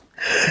woods.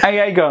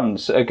 AA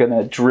guns are going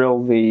to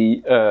drill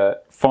the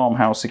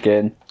farmhouse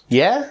again.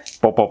 Yeah?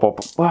 Bob, bob, bob.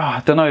 Oh,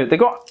 I don't know. They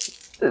got...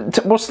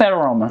 What's their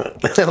armour?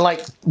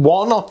 Like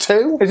 1 or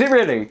 2? Is it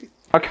really?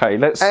 Okay,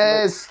 let's...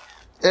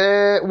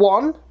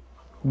 1.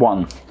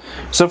 1.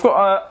 So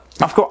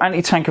I've got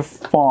anti-tank of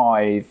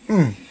 5.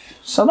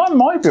 So that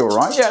might be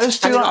alright. Yeah, let's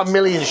do And that. got a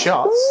million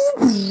shots.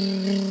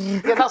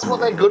 Yeah, that's what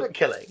they're good at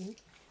killing.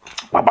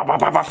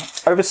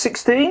 Over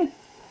 16?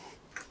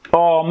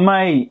 Oh,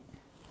 mate.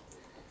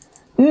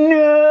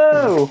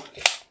 No!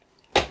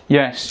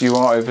 Yes, you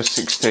are over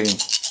 16.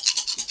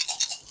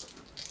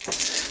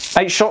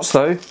 8 shots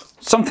though.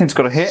 Something's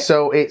got to hit.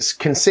 So it's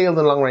concealed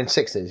and long range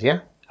 6s,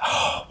 yeah?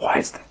 Oh, why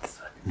is that?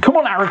 Come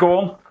on,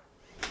 Aragorn.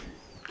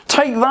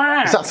 Take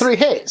that. Is that 3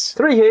 hits?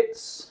 3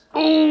 hits.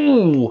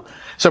 Ooh.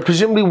 So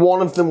presumably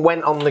one of them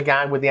went on the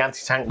guy with the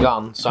anti-tank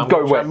gun. So I'm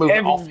going to move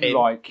it off him.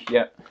 Like,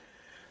 yeah.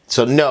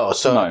 So no.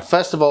 So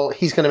first of all,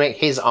 he's going to make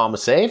his armour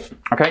save.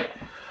 Okay.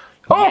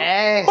 Oh!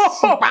 Yes!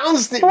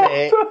 Bounced it,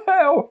 mate! What the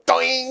hell?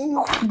 Doing!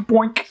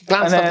 Boink.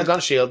 Glanced off the gun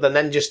shield, and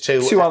then just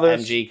 2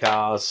 others. MG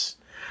cars.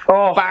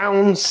 Oh.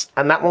 Bounce,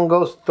 and that one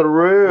goes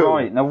through.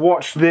 Right, now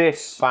watch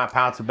this.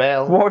 Firepower to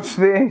bail. Watch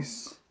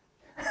this.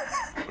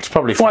 It's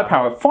probably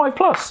firepower.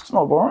 5+. It's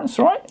not alright, it's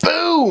alright.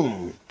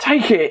 Boom!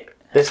 Take it.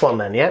 This one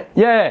then, yeah?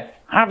 Yeah,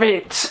 have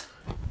it.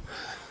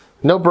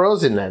 No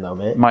bros in there though,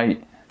 mate.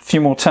 Mate, a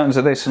few more turns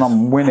of this and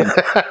I'm winning.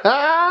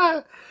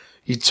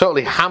 You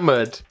totally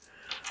hammered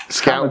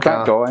Scout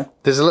car. That guy.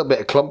 There's a little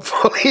bit of clump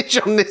foliage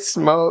on this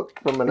smoke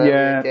from an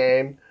earlier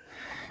game.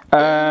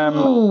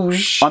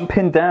 I'm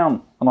pinned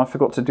down and I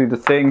forgot to do the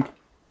thing.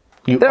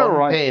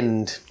 They're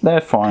unpinned. Right.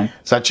 They're fine.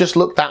 So I just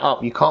looked that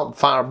up. You can't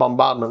fire a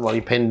bombardment while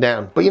you're pinned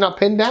down. But you're not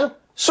pinned down?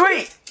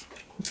 Sweet!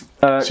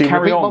 So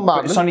carry on,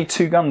 but it's only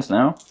 2 guns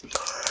now.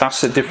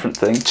 That's a different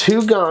thing.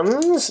 2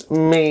 guns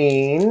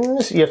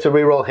means you have to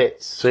re-roll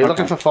hits. So you're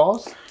looking for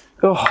 4s?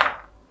 Oh.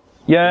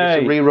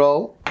 Yay! You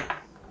re-roll.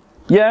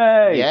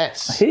 Yay!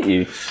 Yes. I hit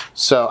you.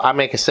 So I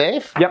make a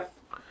save. Yep.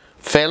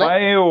 Fail it.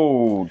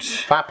 Failed.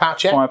 Firepower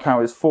check.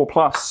 Firepower is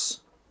 4+.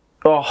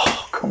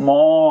 Oh, come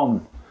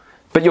on.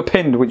 But you're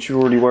pinned, which you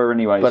already were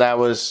anyway. But I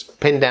was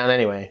pinned down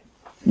anyway.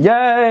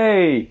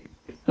 Yay!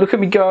 Look at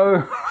me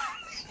go.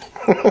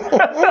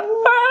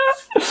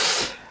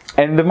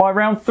 End of my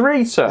round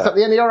 3, sir. Is that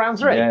the end of your round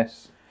 3?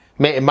 Yes.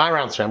 Mate, in my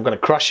round 3, I'm going to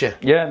crush you.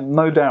 Yeah,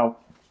 no doubt.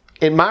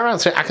 In my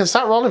round 3, I can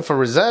start rolling for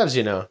reserves,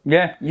 you know.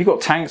 Yeah, you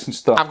got tanks and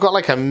stuff. I've got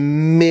like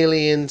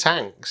 1,000,000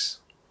 tanks.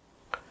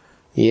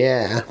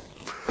 Yeah.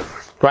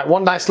 Right,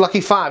 1 dice,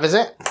 lucky 5, is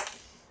it?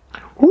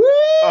 Woo!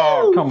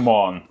 Oh, come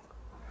on.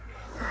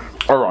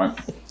 All right.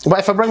 But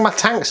if I bring my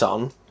tanks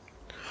on,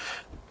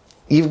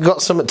 you've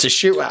got something to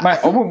shoot at. Mate,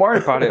 I wouldn't worry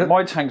about it.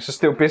 My tanks are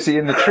still busy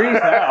in the trees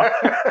now.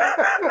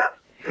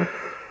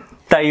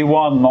 Day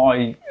 1,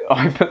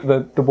 I put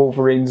the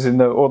Wolverines in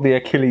or the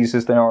Achilles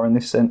as they are in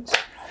this sense,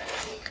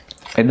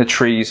 in the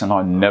trees, and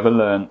I never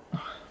learned.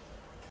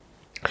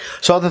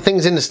 So So other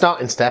things in the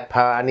starting step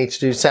I need to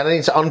do. So I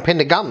need to unpin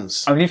the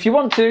guns. Only if you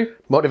want to.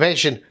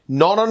 Motivation.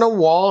 Not on a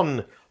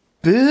 1.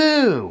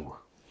 Boo.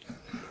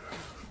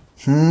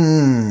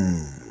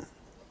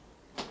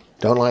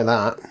 Don't like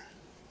that.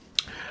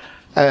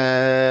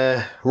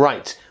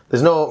 Right.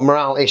 There's no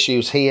morale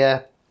issues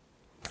here.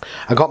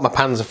 I got my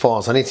Panzer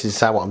IVs. I need to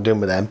decide what I'm doing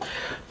with them.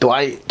 Do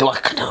I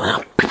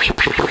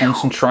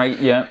Concentrate,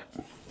 yeah.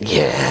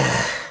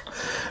 Yeah.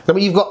 No,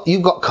 but you've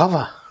got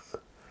cover.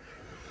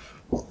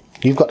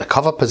 You've got the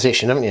cover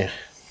position, haven't you?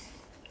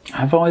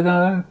 Have I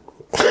though?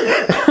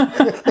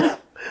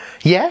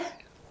 Yeah.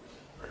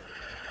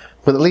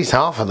 But at least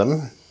half of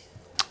them.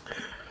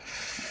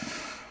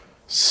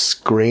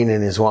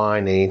 Screening is what I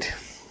need.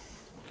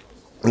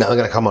 No, they're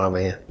going to come on over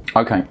here.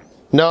 Okay.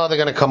 No, they're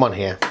going to come on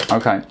here.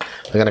 Okay.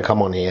 They're going to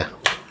come on here.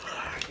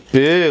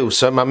 Boo,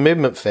 so my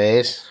movement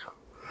phase.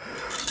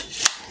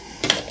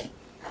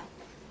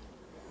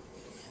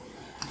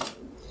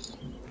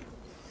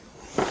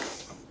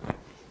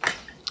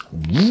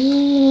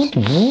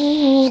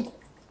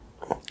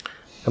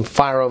 And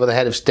fire over the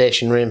head of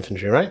stationary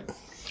infantry, right?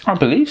 I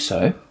believe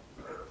so.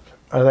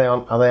 Are they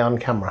on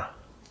camera?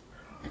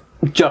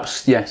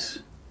 Just, yes.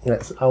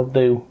 Yes, I'll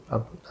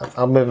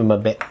move them a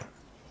bit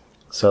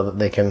so that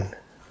they can.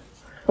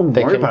 Don't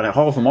worry about it.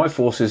 Half of my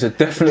forces are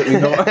definitely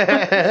not.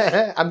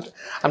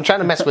 I'm trying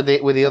to mess with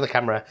the other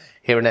camera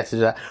here and there to do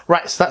that.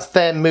 Right, so that's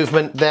their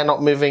movement. They're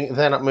not moving.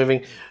 They're not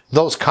moving.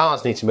 Those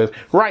cars need to move.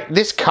 Right,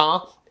 this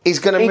car is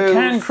going to move. It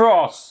can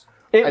cross.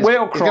 It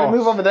will cross. He's going to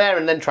move over there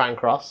and then try and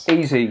cross.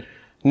 Easy.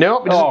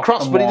 Nope, he doesn't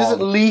cross, but he does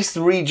at least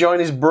rejoin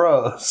his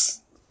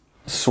bros.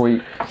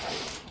 Sweet.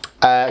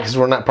 Because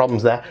we're running out of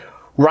problems there.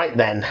 Right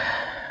then.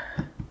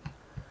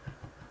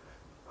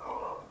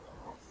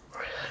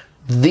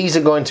 These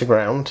are going to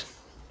ground.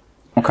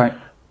 Okay.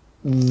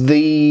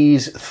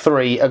 These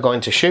 3 are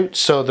going to shoot.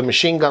 So the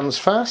machine guns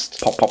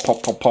first. Pop, pop,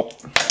 pop, pop, pop.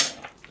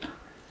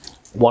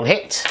 1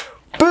 hit.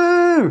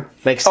 Boo!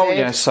 Makes save. Oh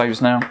yeah, saves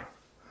now.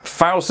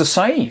 Fails to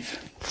save.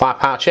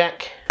 Firepower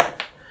check.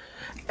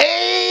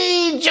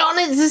 Hey, John,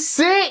 it's a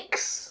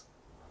 6.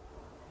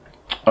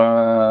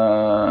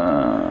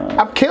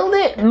 I've killed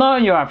it. No,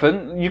 you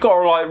haven't. You got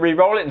to like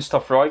re-roll it and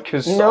stuff, right?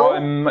 Because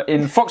I'm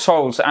in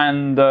foxholes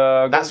and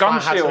That's gun why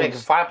I had to make a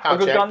shields. firepower I've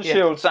got check, gun yeah.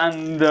 shields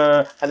and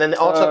then the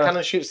auto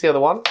cannon shoots the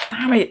other one.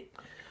 damn it!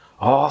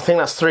 Oh, I think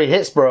that's 3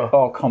 hits, bro.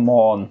 Oh come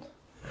on!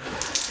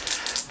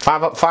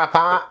 5 up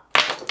firepower.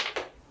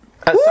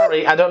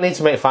 Sorry, I don't need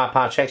to make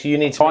firepower checks. You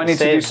need to. I need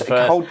to do.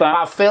 Hold that.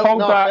 I failed. Hold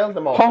no, that. I failed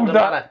them all. Hold Doesn't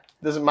that. matter.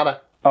 Doesn't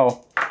matter.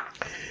 Oh.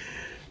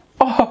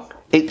 Oh.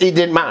 It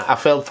didn't matter. I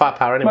failed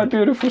firepower anyway. My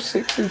beautiful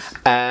 6s.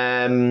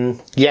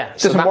 Yeah.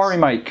 So Doesn't worry,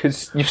 mate,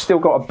 because you've still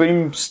got a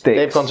boomstick.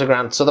 They've gone to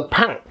ground. So the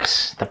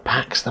packs. If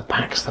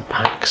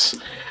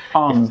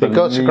they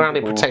go to ground,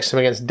 it protects them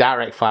against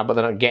direct fire, but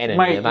they're not getting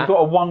any of that. Mate, you've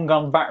got a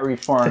 1-gun battery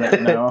firing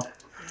it now.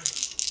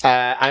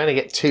 I only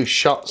get 2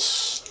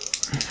 shots.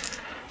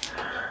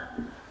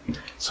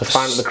 So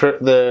find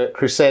the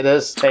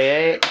Crusaders.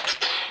 AA.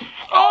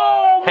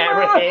 Oh,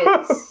 There it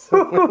is.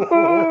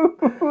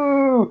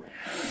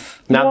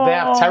 Now they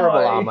have terrible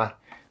armour.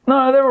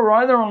 No, they're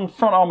alright. They're on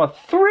front armour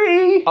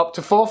 3. Up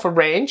to 4 for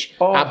range.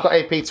 Oh. I've got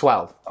AP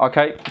 12.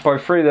 Okay,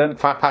 both 3 then.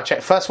 Firepower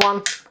check. First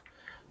one.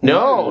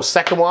 No.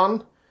 Second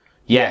one.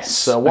 Yes.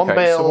 So 1 okay,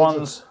 bailed. So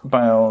 1's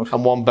bailed.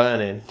 And 1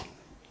 burning.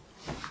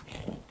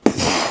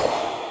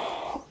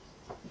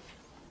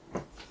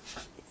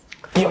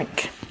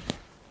 Yoink.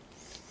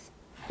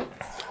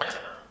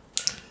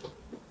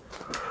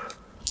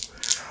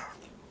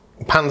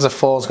 Panzer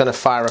IV's going to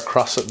fire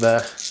across at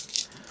the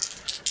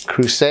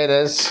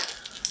Crusaders.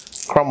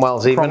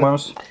 Cromwell's even.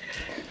 Cromwell's.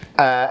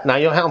 Now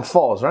you're hit on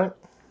 4s, right?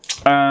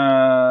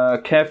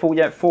 Careful,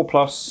 yeah,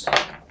 4+.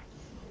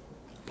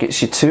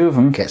 Gets you 2 of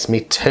them. Gets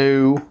me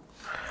 2.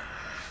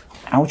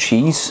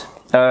 Ouchies.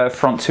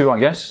 Front 2, I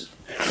guess.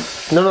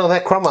 No, they're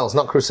Cromwell's,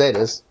 not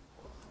Crusaders.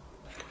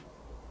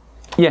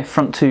 Yeah,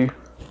 front 2.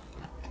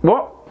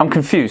 What? I'm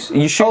confused. Are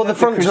you shooting the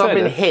front 2 have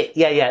been hit.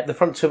 Yeah, the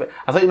front 2.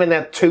 I thought you meant they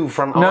had 2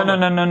 front armour.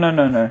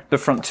 No. The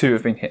front 2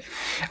 have been hit.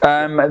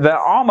 Their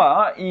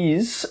armour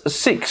is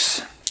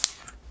 6.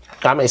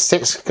 Armour is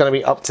 6, going to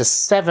be up to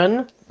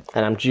 7.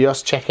 And I'm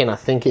just checking, I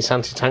think it's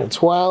anti-tank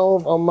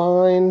 12 on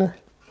mine.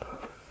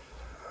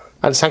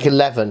 Anti-tank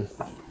 11.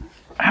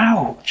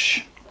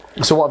 Ouch.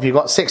 So what have you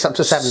got? 6 up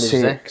to 7, did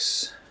you say?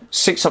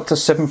 6 up to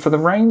 7 for the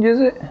range, is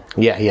it?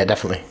 Yeah,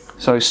 definitely.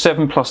 So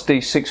 7 plus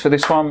D6 for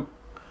this one.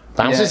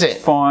 Bounces it.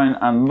 Fine,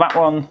 and that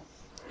one.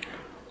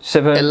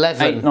 7,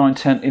 11. 8, 9,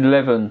 10,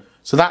 11.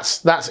 So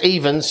that's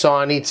even, so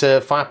I need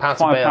to firepower to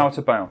bail. Firepower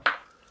to bail.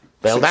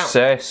 Bailed out.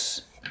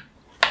 Success.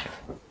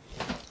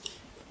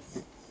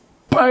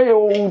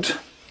 Bailed.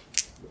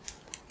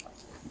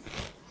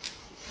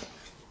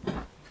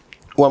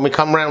 When we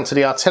come round to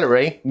the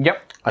artillery,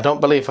 Yep. I don't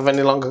believe I've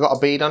any longer got a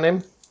bead on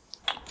him.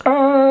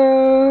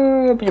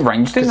 You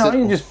ranged it, no?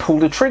 You just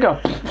pulled the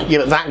trigger. Yeah,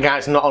 but that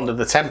guy's not under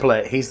the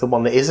template. He's the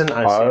one that isn't,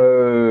 I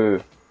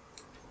see.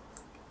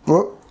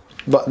 Oh.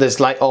 But there's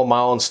like all my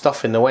own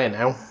stuff in the way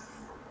now.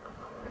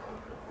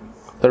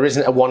 There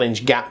isn't a 1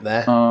 inch gap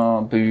there.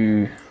 Oh,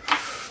 boo.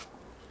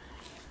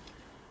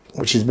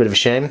 Which is a bit of a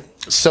shame.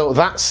 So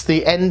that's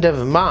the end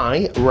of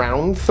my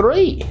round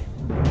 3.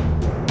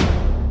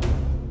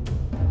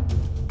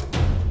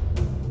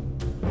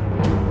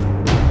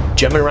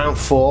 German round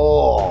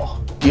 4.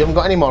 You haven't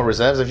got any more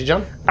reserves, have you,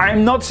 John?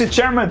 I'm not the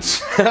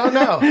Germans. Oh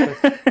no,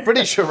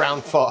 British are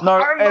round 4. No,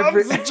 I'm not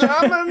the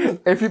German.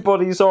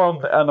 Everybody's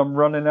on, and I'm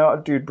running out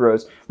of dude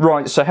bros.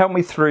 Right, so help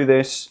me through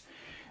this.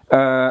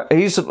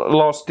 He's the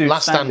last dude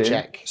Last standing.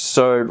 stand check.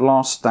 So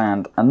last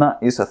stand, and that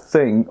is a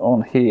thing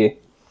on here.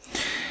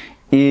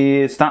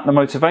 Is that the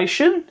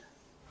motivation?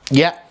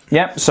 Yeah.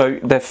 Yep. So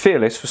they're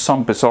fearless for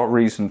some bizarre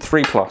reason.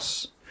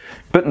 3+,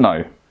 but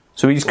no.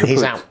 So he's kaput.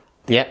 He's out.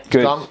 Yep.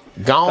 Good. Gone.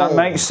 Gone. That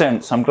makes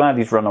sense. I'm glad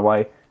he's run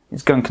away.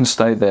 His gun can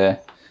stay there.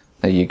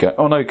 There you go.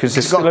 Oh no, because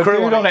there's got still a crew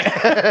dude on on it.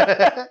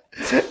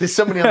 There's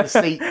somebody on the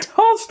seat.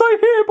 I'll stay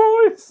here,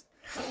 boys.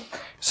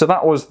 So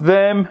that was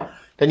them.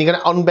 Then you're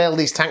going to unbail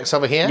these tanks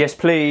over here? Yes,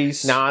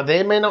 please. Nah,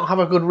 they may not have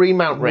a good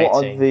remount rating.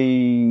 What are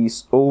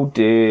these? Oh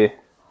dear.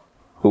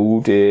 Oh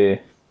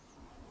dear.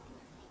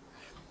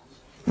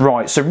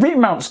 Right, so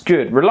remount's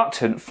good.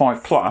 Reluctant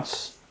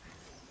 5+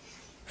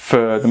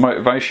 for the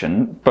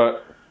motivation,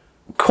 but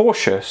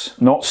cautious,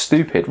 not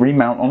stupid.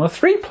 Remount on a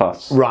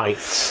 3+. Right.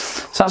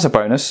 So that's a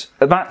bonus.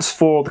 That's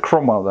for the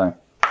Cromwell though.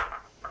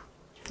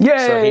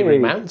 Yay! So he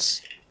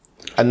remounts.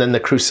 And then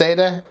the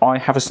Crusader. I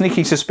have a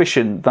sneaking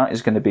suspicion that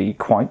is going to be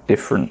quite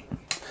different.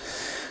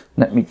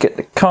 Let me get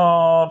the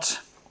card.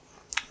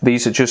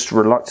 These are just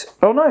reluctant.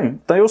 Oh no,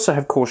 they also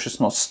have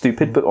cautious, not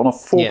stupid, but on a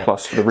 4+ for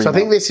the remount. So I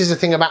think this is the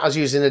thing about us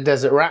using the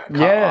Desert Rat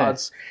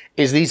cards,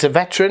 is these are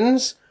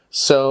veterans,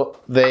 so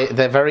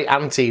they're very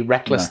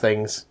anti-reckless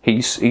things.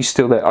 He's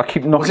still there. I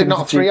keep knocking. Was it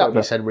not 3 up? over.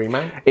 You said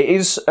remount. It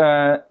is.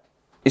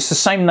 It's the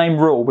same name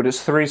rule, but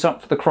it's 3s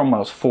up for the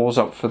Cromwells, 4s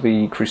up for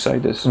the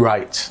Crusaders.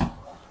 Right.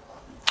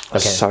 Okay.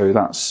 So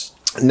that's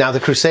now the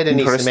Crusader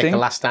needs to make interesting. a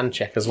last stand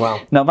check as well.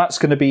 Now that's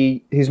going to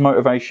be his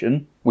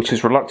motivation, which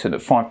is reluctant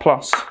at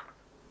 5+.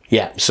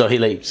 Yeah. So he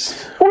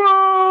leaves.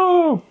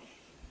 Whoa!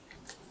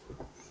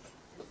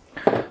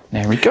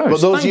 There we go.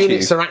 But those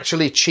units are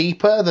actually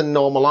cheaper than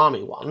normal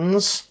army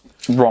ones,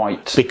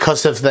 right?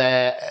 Because of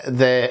their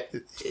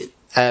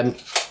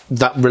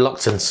that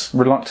reluctance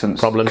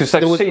problem. Because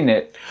they've seen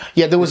it.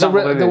 Yeah, there was a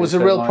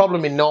real like...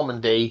 problem in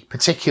Normandy,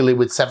 particularly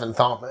with 7th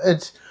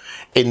Armoured,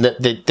 in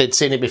that they'd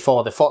seen it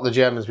before. They fought the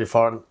Germans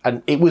before,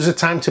 and it was a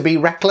time to be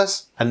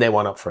reckless, and they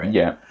went up for it.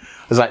 Yeah. I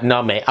was like,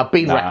 no, mate, I've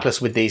been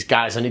reckless with these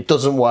guys, and it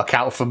doesn't work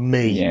out for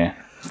me. Yeah.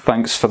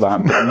 Thanks for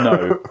that, but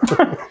no.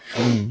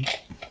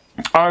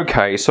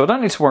 Okay, so I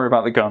don't need to worry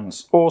about the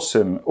guns.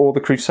 Awesome. Or the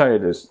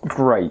Crusaders.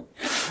 Great.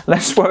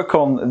 Let's work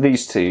on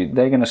these two.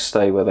 They're going to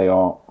stay where they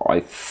are, I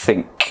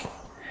think.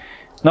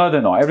 No,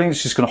 they're not.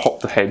 Everything's just going to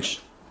hop the hedge.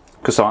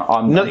 Because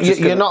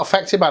you're not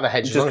affected by the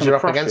hedge as long as you're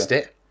up against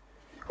it.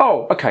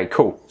 Oh, okay,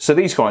 cool. So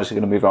these guys are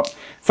going to move up.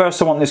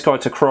 First, I want this guy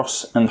to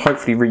cross and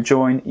hopefully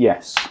rejoin.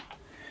 Yes.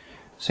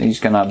 So he's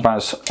going to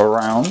buzz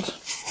around.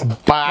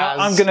 Baz.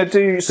 I'm going to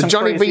do some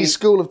Johnny crazy... B's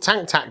School of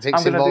Tank Tactics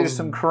I'm going to do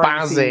some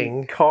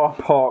crazy car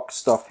park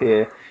stuff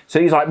here.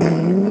 So he's like,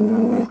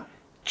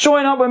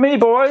 join up with me,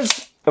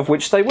 boys. Of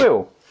which they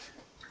will.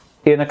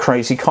 In a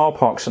crazy car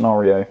park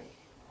scenario.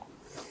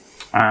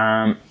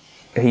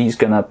 He's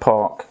going to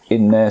park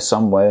in there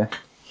somewhere.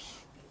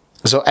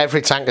 So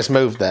every tank has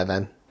moved there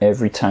then?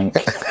 Every tank.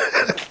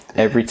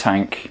 Every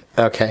tank.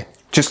 Okay.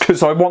 Just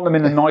because I want them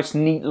in a nice,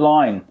 neat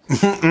line.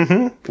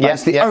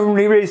 That's the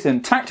only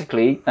reason.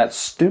 Tactically, that's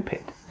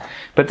stupid.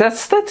 But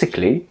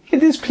aesthetically,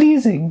 it is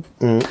pleasing.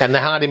 And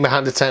they're hiding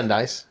behind the turn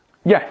dice?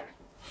 Yeah.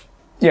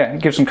 Yeah,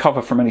 it gives them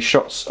cover from any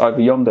shots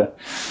over yonder.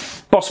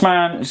 Boss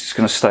man is just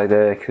going to stay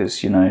there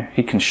because, you know,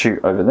 he can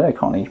shoot over there,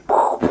 can't he?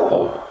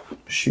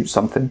 Shoot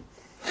something.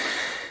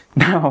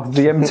 Now,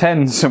 the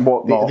M10s and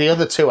whatnot. The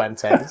other two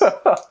M10s.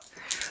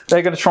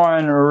 They're going to try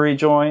and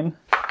rejoin.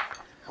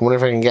 I wonder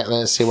if I can get there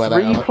and see where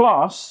they are.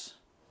 3+.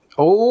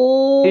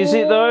 Oh, is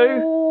it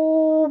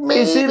though?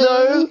 Maybe. Is it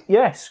though?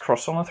 Yes,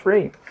 cross on a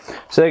 3.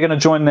 So they're going to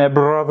join their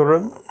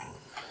brethren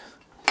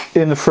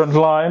in the front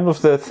line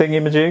of the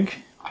thingy-majig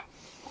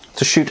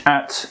to shoot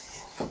at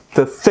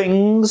the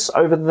things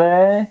over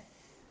there.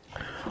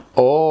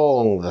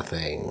 All the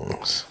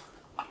things.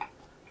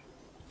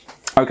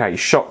 Okay,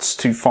 shots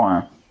to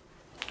fire.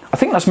 I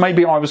think that's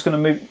maybe why I was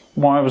going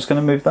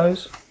to move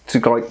those to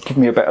like give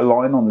me a better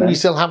line on there. You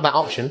still have that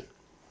option.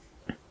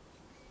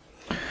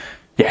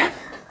 Yeah.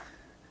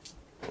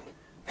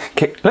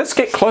 Okay, let's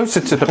get closer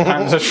to the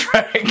Panzer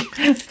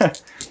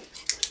Shrek.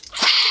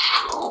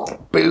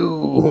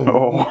 Boom.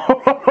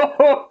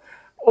 Oh,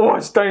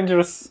 it's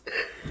dangerous.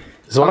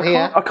 There's one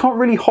here. I can't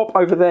really hop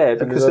over there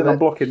because then I'm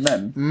blocking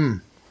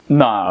them.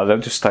 No, they'll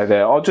just stay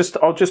there. I'll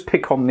just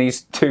pick on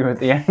these two at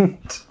the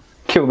end.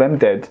 Kill them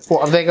dead.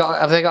 What have they got?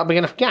 Have they got a big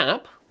enough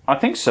gap? I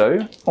think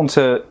so.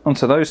 Onto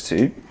those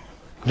two. Do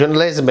you want a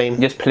laser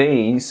beam? Yes,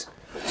 please.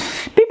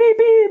 Beep, beep,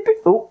 beep, beep.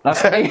 Oh,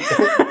 that's me.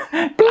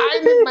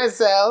 Blinded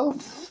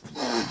myself.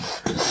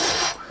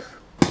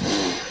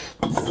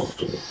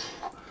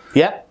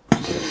 Yep.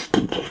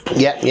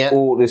 Yeah.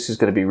 Oh, this is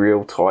going to be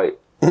real tight.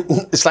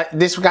 It's like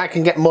this guy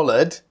can get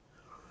mullered.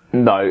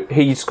 No,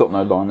 he's got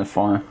no line of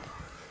fire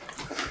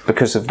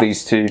because of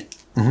these two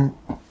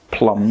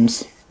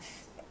plums.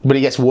 But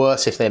it gets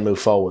worse if they move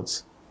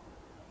forwards.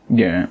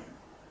 Yeah.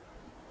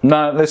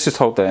 No, let's just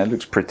hold there. It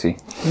looks pretty.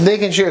 They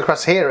can shoot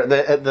across here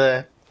at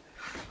the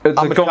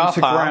gone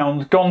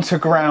to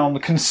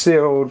ground,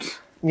 concealed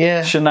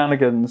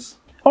shenanigans.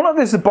 Oh no,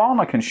 there's the barn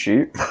I can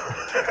shoot.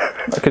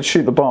 I can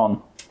shoot the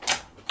barn.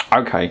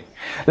 Okay,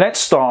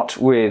 let's start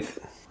with...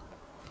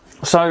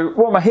 So,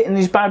 what am I hitting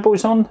these bad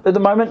boys on at the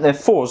moment? They're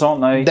 4s,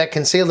 aren't they? They're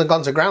concealed and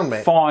gone to ground,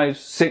 mate. 5s,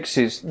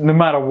 6s, no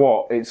matter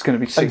what, it's going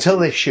to be 6s. Until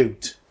they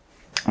shoot.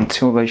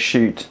 Until they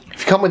shoot.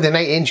 If you come within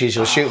 8 inches,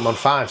 you'll shoot them on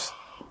 5s.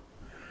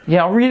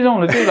 Yeah, I really don't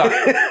want to do that.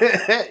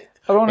 I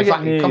don't want to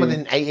get near. If you come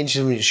within 8 inches,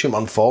 you shoot them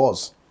on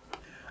 4s.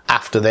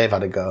 After they've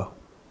had a go.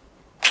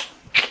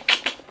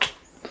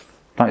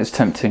 That is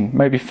tempting.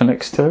 Maybe for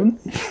next turn.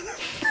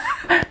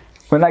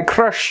 When they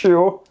crush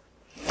you.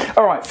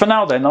 Alright, for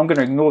now then, I'm going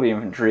to ignore the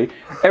infantry.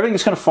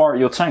 Everything's going to fire at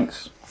your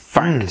tanks.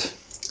 Fact.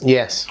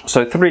 Yes.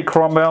 So 3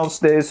 Cromwells,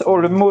 there's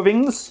all the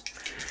movings.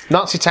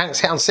 Nazi tanks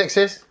hit on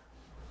 6s?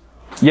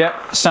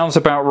 Yep, sounds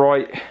about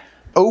right.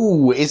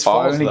 Oh, it's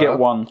 4s. I only get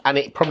 1. And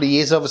it probably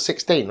is over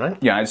 16, right?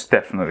 Yeah, it's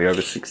definitely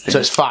over 16. So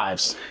it's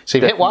 5s. So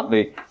you've hit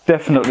 1?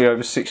 Definitely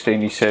over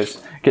 16, he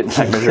says. Get the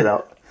tank measured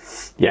out.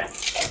 Yeah.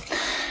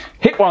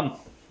 Hit 1.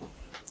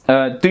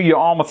 Do your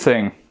armour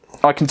thing.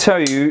 I can tell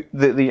you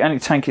that the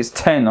anti-tank is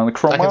 10 on the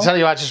Cromwell. I can tell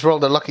you I just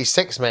rolled a lucky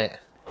 6, mate.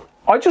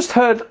 I just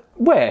heard...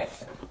 Where?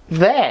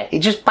 There. It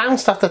just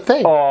bounced off the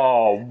thing.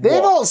 Oh,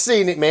 They've all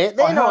seen it, mate.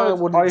 They know I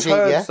wouldn't cheat you.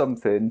 I heard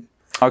something.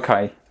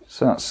 Okay,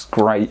 so that's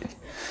great.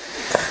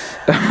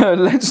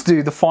 Let's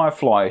do the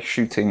Firefly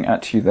shooting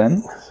at you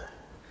then.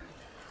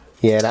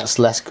 Yeah, that's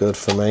less good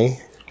for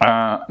me.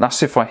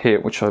 That's if I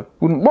hit, which I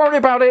wouldn't worry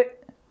about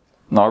it.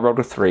 No, I rolled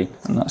a 3,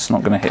 and that's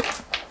not going to hit.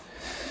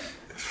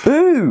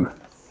 Boo!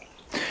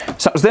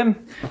 So that was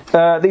them.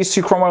 These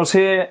 2 Cromwells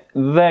here,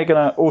 they're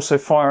going to also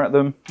fire at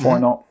them. Why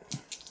not?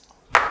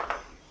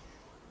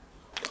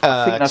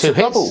 I think that's 2 a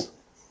double. hits.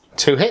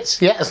 2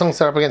 hits, yeah, as long as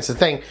they're up against the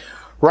thing.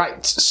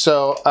 Right,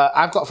 so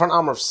I've got front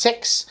armour of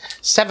 6,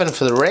 7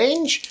 for the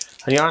range,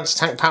 and your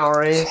anti-tank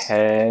power is...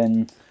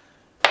 10.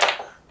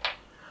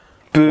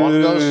 Boo!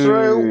 1 goes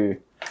through.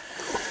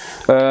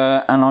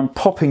 And I'm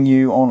popping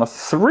you on a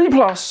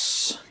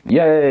 3+.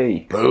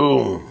 Yay!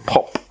 Boom!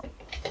 Pop.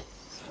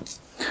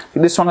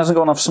 This one hasn't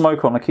got enough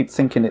smoke on. I keep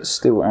thinking it's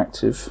still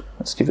active.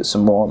 Let's give it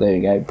some more. There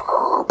you go.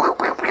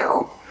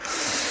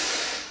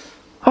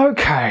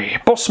 Okay,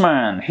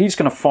 Bossman. He's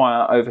going to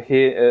fire over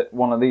here at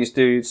one of these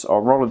dudes.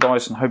 I'll roll a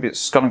dice and hope it's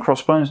skull and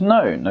crossbones.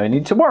 No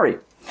need to worry.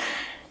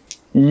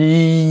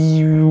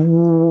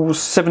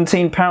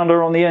 17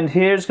 pounder on the end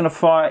here is going to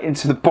fire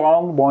into the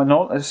barn. Why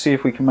not? Let's see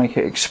if we can make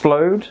it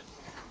explode.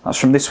 That's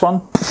from this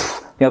one.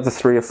 The other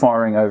 3 are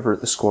firing over at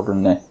the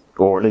squadron there.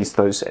 Or at least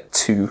those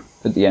 2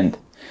 at the end.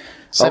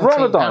 I'll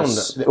roll a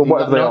dice, or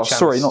whatever they are.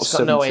 Sorry, not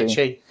 17. No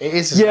HE. It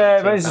is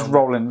yeah, but it's just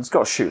rolling. It's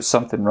got to shoot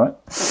something, right?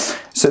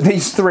 So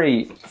these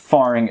 3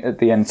 firing at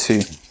the end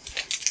 2.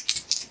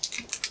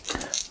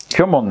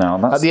 Come on now.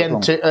 That's at the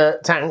end 2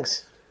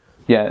 tanks?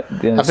 Yeah.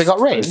 Have they got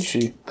range?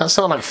 That's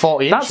something like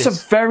 40 inches.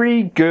 That's a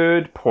very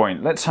good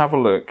point. Let's have a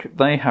look.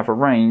 They have a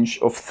range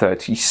of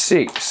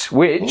 36,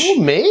 which...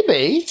 Ooh,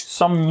 maybe.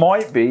 Some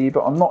might be,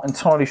 but I'm not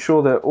entirely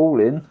sure they're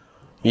all in.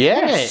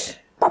 Yeah. Yes.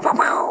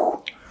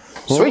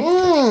 Sweet.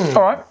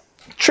 All right.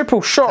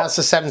 Triple shot. That's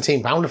a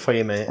 17 pounder for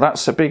you, mate.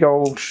 That's a big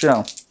old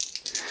shell.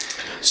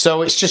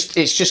 So it's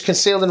just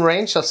concealed and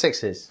range, so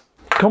 6s.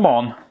 Come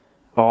on.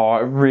 Oh,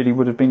 it really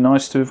would have been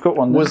nice to have got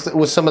one.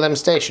 Was some of them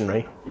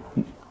stationary?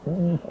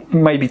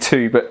 Maybe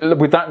 2, but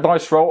with that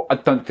dice roll, I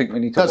don't think we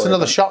need to. That's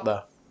another shot,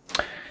 though.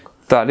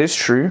 That is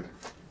true.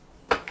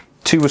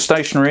 2 were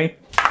stationary.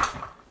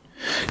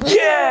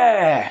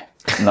 Yeah.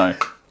 No.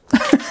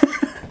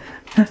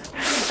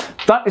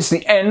 That is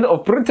the end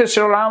of British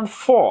round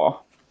 4.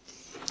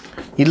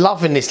 You're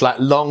loving this like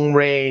long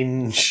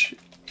range,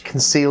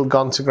 concealed,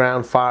 gone to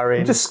ground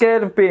firing. I'm just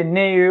scared of being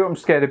near you. I'm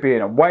scared of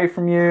being away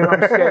from you.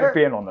 I'm scared of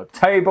being on the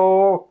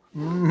table.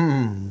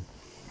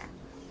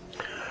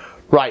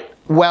 Right.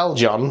 Well,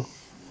 John.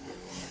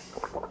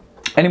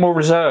 Any more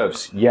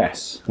reserves?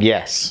 Yes.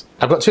 Yes.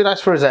 I've got 2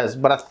 dice for reserves,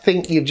 but I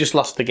think you've just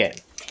lost the game.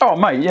 Oh,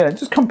 mate, yeah,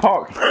 just come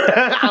park.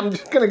 I'm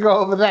just going to go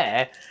over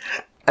there.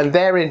 And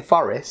they're in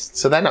forest,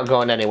 so they're not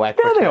going anywhere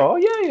quickly. There they are,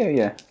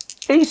 yeah.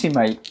 Easy,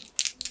 mate.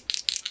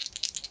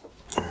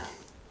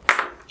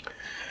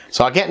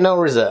 So I get no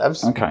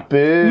reserves. Okay.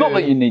 Boo. Not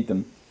that you need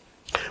them.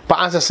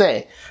 But as I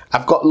say,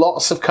 I've got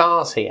lots of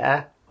cars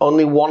here.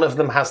 Only one of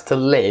them has to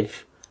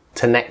live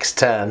to next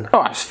turn.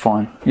 Oh, that's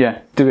fine. Yeah,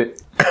 do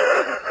it.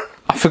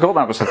 I forgot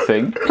that was a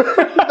thing.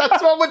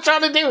 That's what we're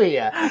trying to do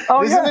here.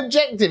 Oh, there's an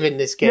objective in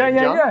this game,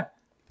 John.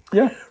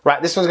 Yeah.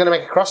 Right, this one's going to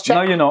make a cross check.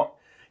 No, you're not.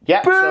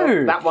 Yep, Boo!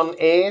 so that one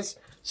is.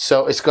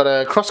 So it's got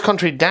a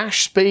cross-country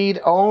dash speed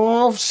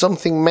of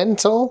something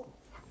mental.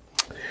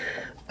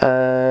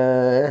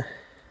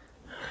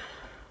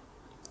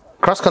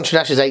 Cross Cross country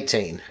dash is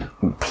 18.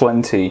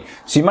 Plenty.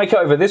 So you make it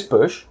over this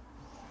bush.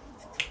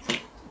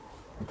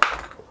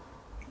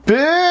 Boo! Okay.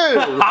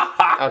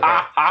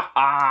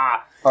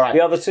 All right.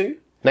 The other two.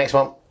 Next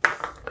one.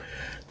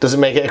 Does it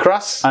make it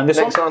across? And this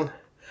Next one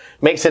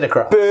makes it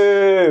across.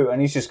 Boo!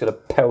 And he's just going to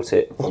pelt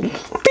it. Beep.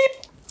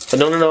 But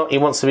no. He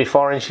wants to be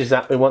 4 inches.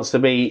 He wants to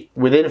be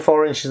within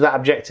 4 inches of that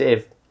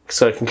objective,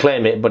 so he can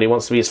claim it. But he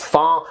wants to be as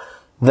far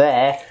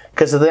there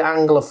because of the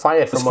angle of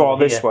fire from as far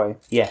over this here. way.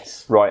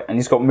 Yes. Right, and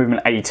he's got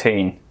movement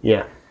 18.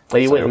 Yeah. Are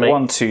you with me?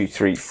 1, 2,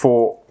 3,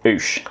 4.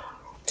 Oosh.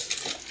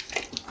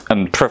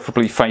 And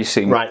preferably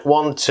facing. Right.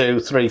 1, 2,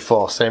 3,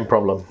 4. Same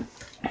problem.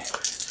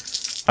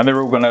 And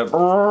they're all going to.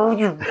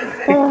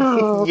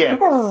 Yeah.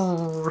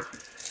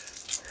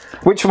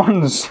 Which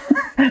one's?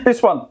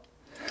 This one.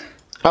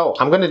 Oh,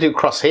 I'm going to do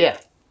cross here.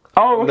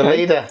 Oh, okay. The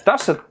leader.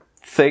 That's a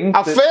thing.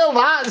 I failed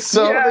that,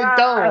 so they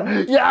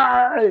don't.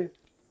 Yeah.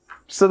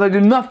 So they do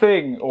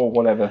nothing or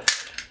whatever.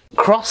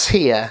 Cross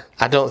here,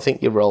 I don't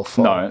think you roll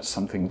for. No, it's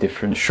something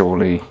different,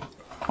 surely.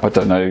 I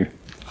don't know.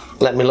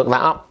 Let me look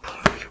that up.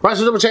 Right,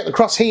 so double check. The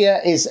cross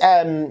here is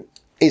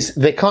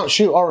they can't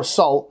shoot or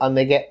assault, and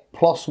they get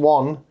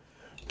 +1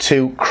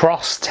 to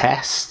cross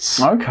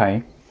tests.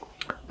 Okay.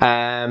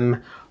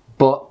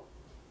 But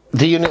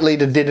the unit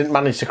leader didn't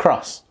manage to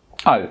cross.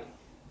 Oh.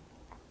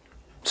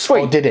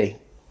 Sweet. Or did he?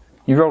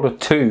 You rolled a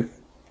 2.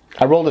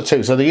 I rolled a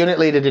 2, so the unit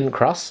leader didn't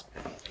cross.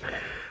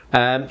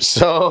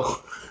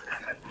 So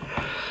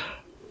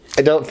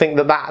I don't think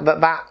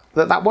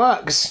that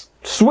works.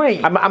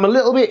 Sweet. I'm a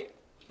little bit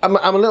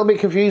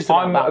confused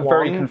about that I'm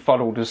very one.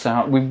 confuddled as to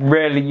how we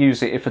rarely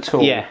use it, if at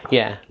all.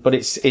 Yeah, but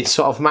it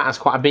sort of matters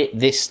quite a bit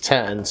this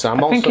turn. So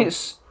I think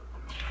it's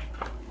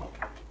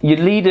your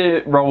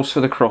leader rolls for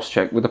the cross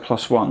check with a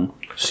 +1.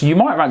 So you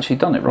might have actually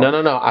done it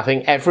right. No. I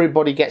think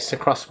everybody gets to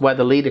cross where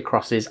the leader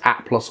crosses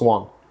at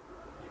 +1.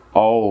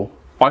 Oh,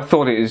 I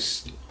thought it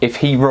is if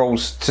he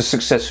rolls to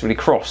successfully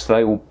cross,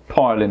 they will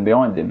pile in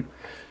behind him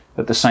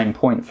at the same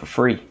point for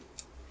free.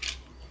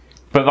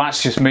 But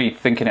that's just me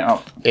thinking it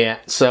up. Yeah,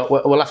 so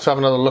we'll have to have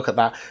another look at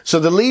that. So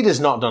the leader's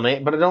not done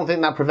it, but I don't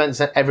think that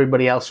prevents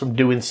everybody else from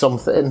doing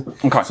something.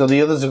 Okay. So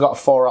the others have got a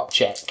 4-up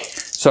check.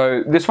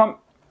 So this one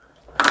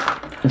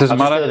doesn't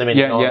matter. Just do them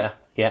in order.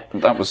 Yeah.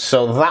 That was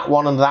So that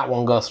one and that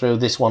one go through.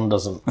 This one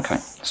doesn't. okay.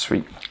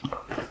 Sweet.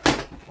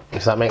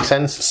 If that makes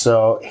sense.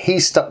 So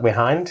he's stuck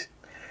behind.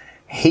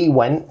 He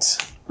went.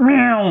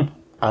 Meow.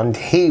 And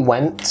he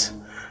went.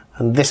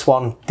 And this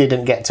one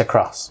didn't get to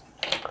cross.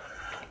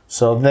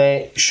 So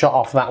they shot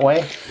off that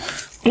way.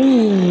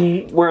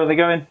 Where are they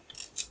going?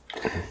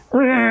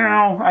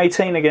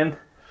 18 again.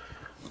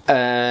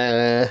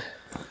 Well,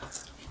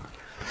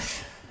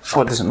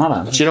 it doesn't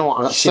matter. Do you know what?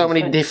 I've got so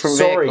many different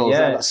vehicles.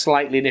 yeah. I've got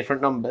slightly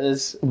different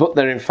numbers, but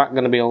they're in fact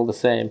going to be all the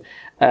same.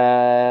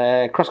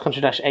 Cross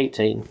country dash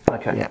 18.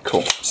 Okay, Yeah.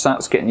 cool. So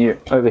that's getting you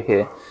over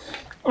here.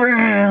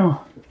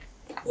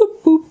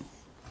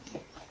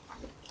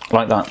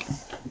 Like that.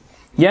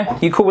 Yeah,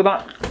 you cool with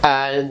that?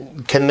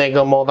 Can they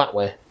go more that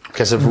way?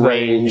 Because of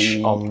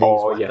range on these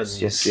weapons.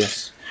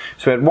 Yes.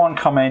 So we had one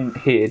come in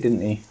here,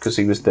 didn't he? Because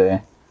he was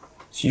there.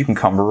 So you can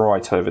come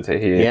right over to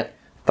here. Yeah.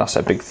 That's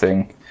a big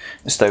thing.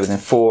 Stay within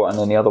 4, and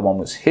then the other one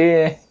was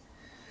here.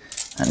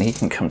 And he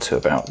can come to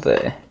about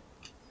there.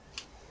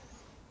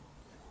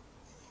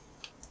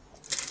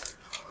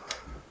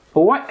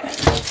 Alright.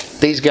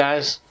 These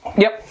guys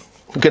Yep.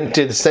 are going to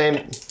do the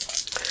same.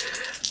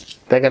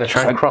 They're going to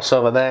try and cross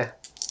over there.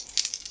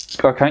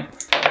 Okay.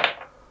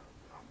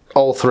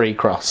 All 3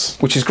 cross.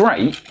 Which is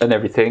great and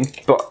everything,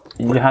 but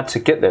you had to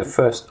get there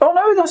first. Oh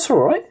no, that's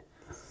alright.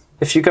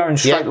 If you go in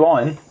straight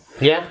line.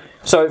 Yeah.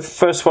 So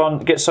first one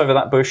gets over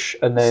that bush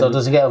and then... So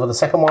does he get over the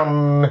second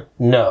one?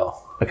 No.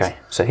 Okay,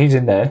 so he's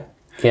in there.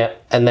 Yeah.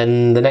 And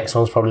then the next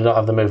ones probably don't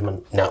have the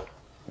movement. No.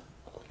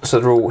 So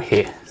they're all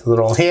here. So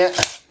they're all here.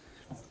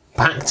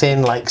 Packed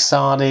in like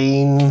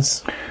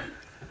sardines.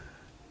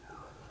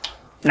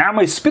 Now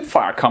my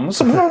Spitfire comes.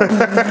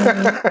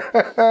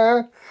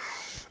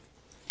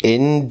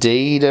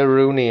 Indeed,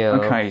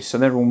 Arunio. Okay, so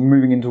they're all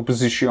moving into a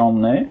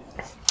position there.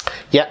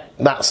 Yep,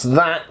 that's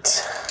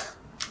that.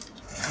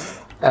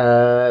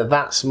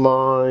 That's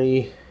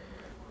my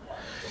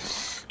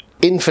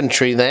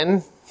infantry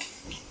then.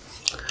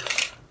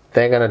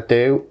 They're going to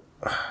do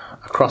a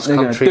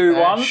cross-country do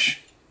dash.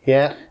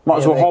 Yeah. Might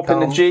as well hop in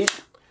the Jeep.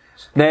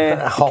 There,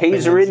 the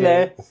keys are in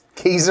there.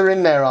 Keys are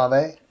in there, are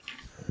they?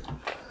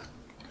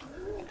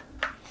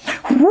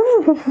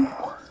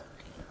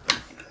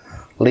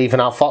 Leaving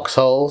our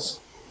foxholes.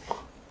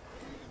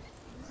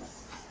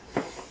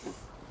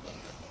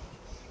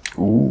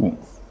 Ooh.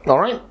 All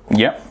right.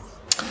 Yep.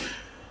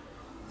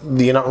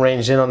 You're not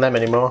ranged in on them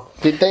anymore.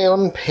 Did they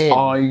unpin?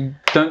 I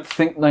don't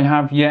think they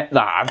have yet. They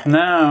have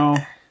now.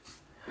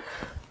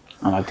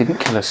 And I didn't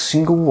kill a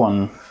single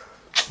one.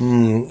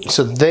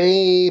 So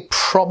they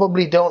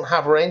probably don't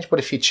have range, but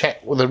if you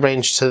check with the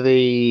range to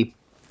the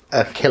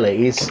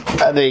Achilles,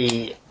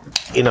 the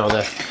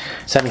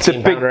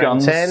 17 big pounder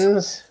guns.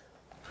 M10s.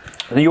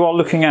 You are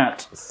looking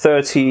at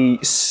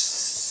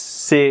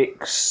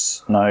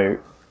 36. No.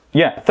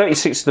 Yeah,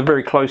 36 is the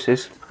very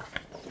closest.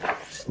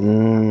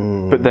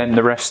 But then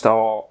the rest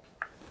are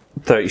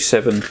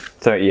 37,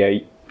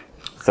 38,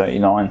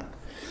 39.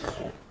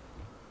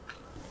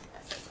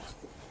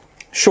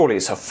 Surely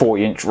it's a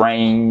 40-inch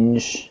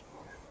range.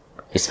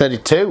 It's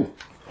 32.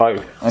 Oh,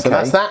 okay. So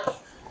that's that.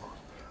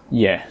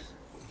 Yeah.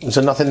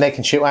 So nothing they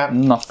can shoot at?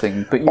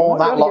 Nothing. But you all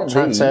might that be able lot to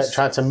get these.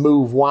 trying to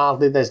move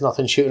wildly, there's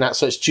nothing shooting at,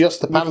 so it's just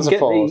the Panzer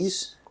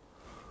IVs.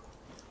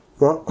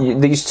 What?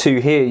 These two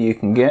here you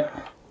can get.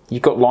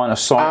 You've got line of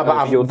sight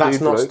but over your that's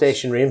not blokes.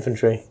 stationary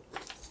infantry.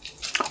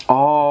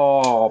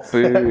 Oh,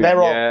 boo.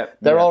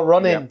 they're all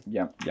running.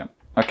 Yeah.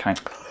 Okay.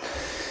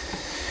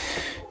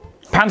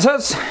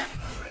 Panzers?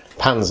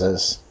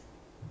 Panzers.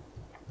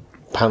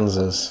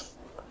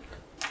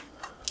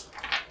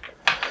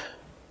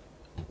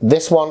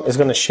 This one is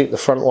going to shoot the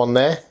front one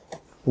there.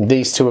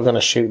 These two are going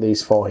to shoot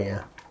these four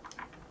here.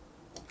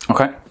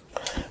 Okay.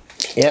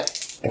 Yeah.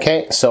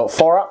 Okay, so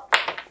 4 up.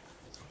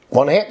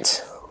 1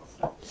 hit.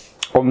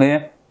 On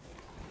there?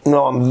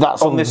 No,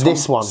 that's on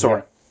this one.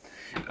 Sorry.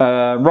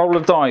 Yeah. Roll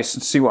a dice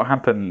and see what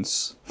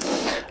happens.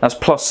 That's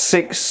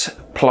 +6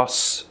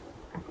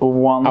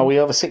 +1. Are we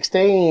over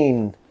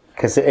 16?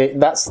 Because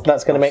that's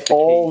going to make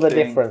all the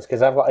difference,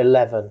 because I've got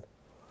 11.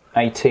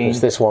 18. It's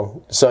this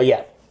one. So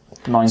yeah.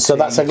 19. So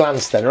that's a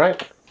glance then,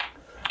 right?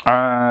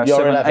 You're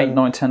 7, 11. 8,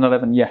 9, 10,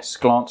 11. Yes,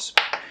 glance.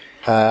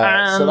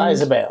 So that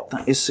is a bail.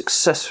 That is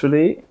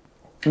successfully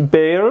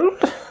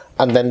bailed.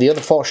 And then the other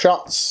 4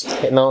 shots,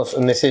 hitting those,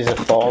 and this is a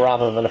 4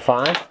 rather than a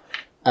 5.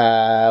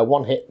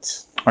 1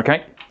 hit.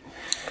 Okay.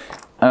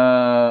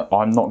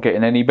 I'm not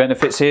getting any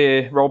benefits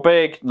here. Roll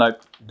big. No.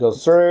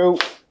 Goes through.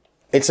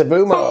 It's a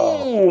boomer.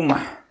 Boom.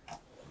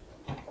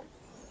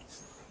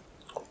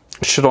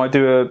 Should I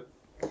do a...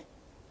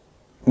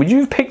 Would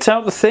you have picked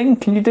out the thing?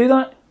 Can you do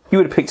that? You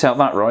would have picked out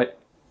that, right?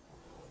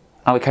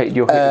 Allocated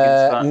your hit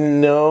against that?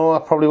 No, I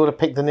probably would have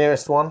picked the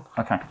nearest one.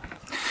 Okay.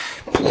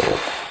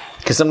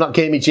 Because I'm not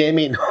gamey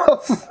Jamie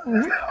enough.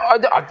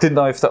 I didn't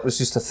know if that was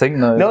just a thing,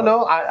 though.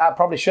 No, I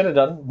probably should have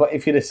done. But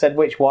if you'd have said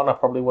which one, I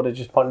probably would have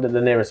just pointed at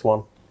the nearest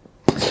one.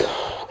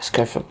 Let's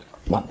go for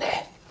one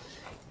there.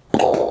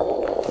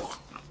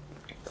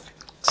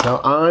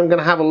 So I'm going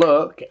to have a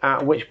look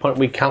at which point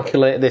we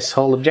calculate this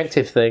whole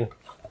objective thing.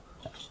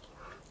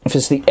 If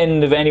it's the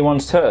end of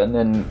anyone's turn,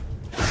 then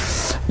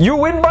you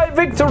win by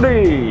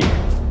victory!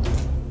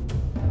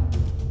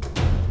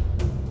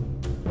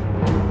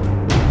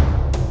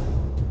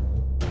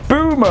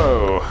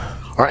 Boomo!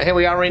 Alright, here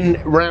we are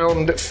in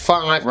round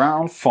 5.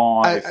 Round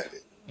 5.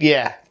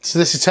 Yeah, so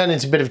this is turning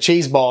into a bit of a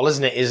cheese ball,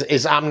 isn't it?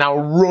 Is I'm now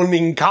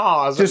running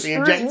cars at the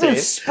objective.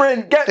 Just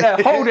sprint, get there,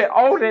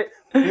 hold it.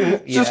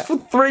 Just for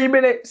 3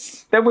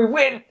 minutes, then we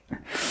win.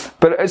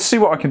 But let's see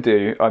what I can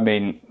do. I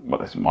mean,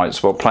 well, might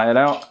as well play it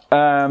out.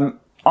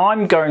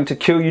 I'm going to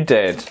kill you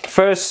dead.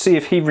 First, see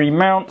if he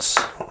remounts.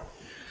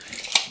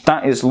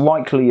 That is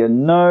likely a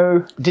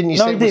no. Didn't you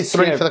say it was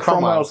 3 for the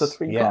Cromwells? A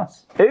 3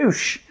 plus.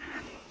 Oosh.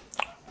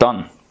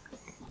 Done.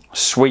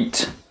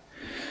 Sweet.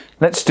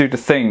 Let's do the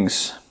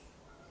things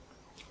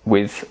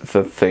with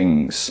the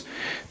things.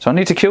 So I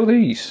need to kill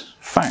these.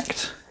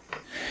 Fact.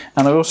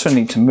 And I also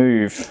need to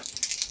move.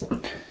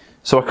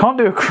 So I can't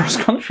do a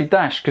cross-country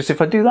dash, because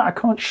if I do that, I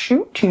can't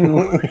shoot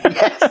you.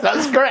 Yes,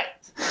 that's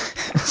correct.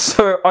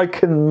 So I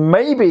can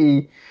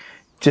maybe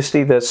just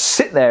either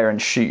sit there and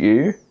shoot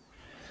you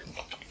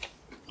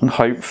and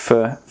hope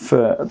for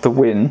the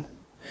win.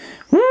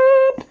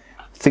 I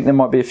think there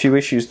might be a few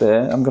issues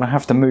there. I'm going to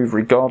have to move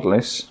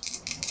regardless.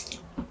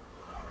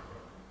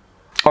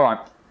 All right,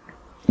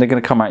 they're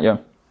going to come at you.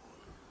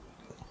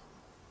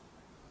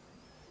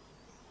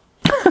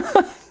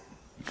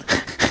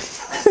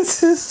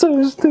 This is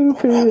so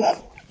stupid.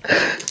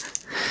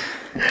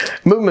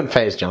 Movement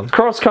phase, John.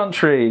 Cross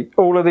country,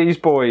 all of these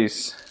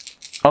boys.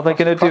 Are they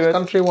going to do cross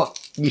country?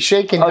 What? You're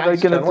shaking. Are they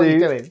going to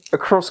do a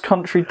cross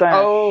country dash?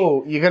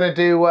 Oh, you're going to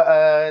do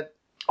a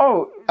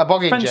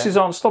bogging fences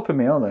aren't stopping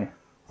me, are they?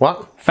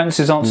 What?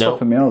 Fences aren't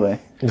stopping me, are they?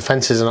 The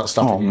fences are not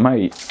stopping. Oh,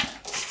 mate.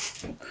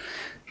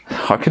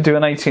 I could do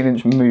an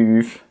 18-inch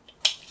move.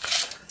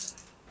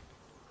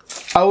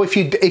 Oh, if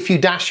you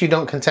dash, you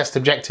don't contest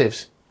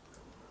objectives.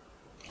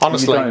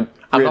 Honestly,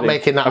 I'm not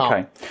making that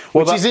up.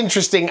 Well, which is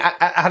interesting.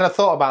 Had I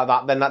thought about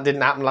that, then that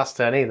didn't happen last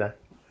turn either.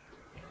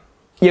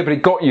 Yeah, but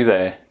it got you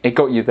there. It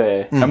got you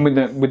there, and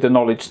with the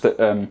knowledge that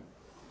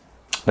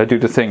they do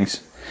the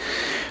things.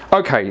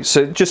 Okay,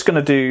 so just going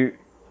to do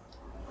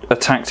a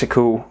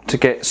tactical to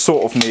get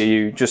sort of near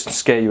you, just to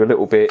scare you a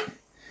little bit.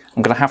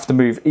 I'm going to have to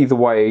move either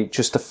way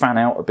just to fan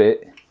out a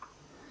bit.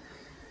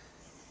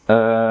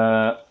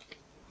 I'm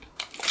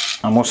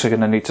also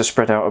going to need to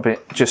spread out a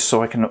bit just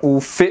so I can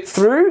all fit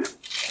through.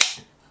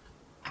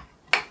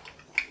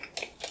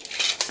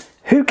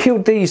 Who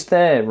killed these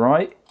there,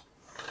 right?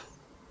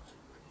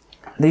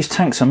 These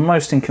tanks are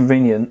most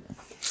inconvenient.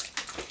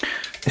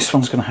 This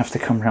one's going to have to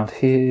come around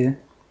here.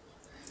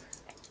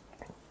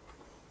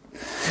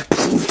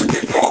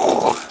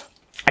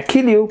 I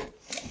kill you.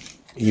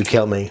 You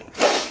kill me.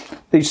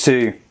 These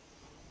two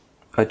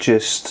are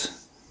just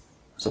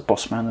as a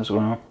boss man as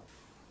well.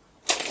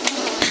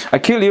 I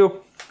kill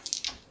you.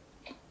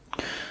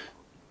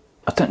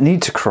 I don't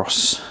need to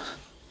cross.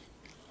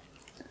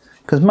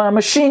 Because my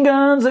machine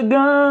guns are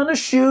gonna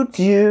shoot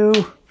you.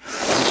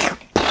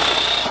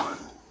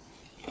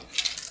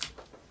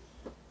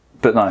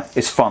 But no,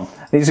 it's fun.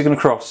 These are gonna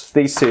cross.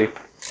 These two.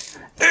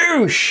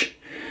 Oosh!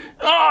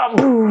 Ah,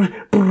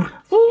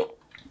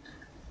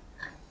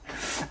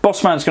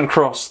 Boss man's gonna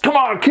cross. Come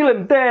on, kill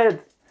him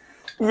dead.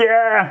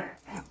 Yeah.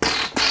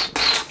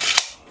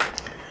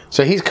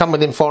 So he's come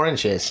within 4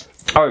 inches.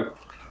 Oh.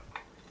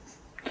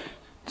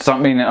 Does that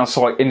mean that's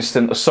like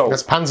instant assault?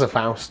 That's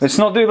Panzerfaust. Let's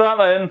not do that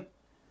then.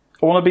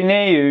 I want to be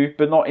near you,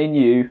 but not in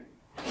you.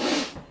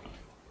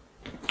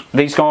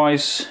 These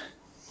guys.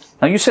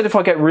 Now you said if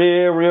I get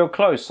real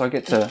close, I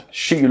get to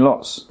shoot you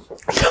lots.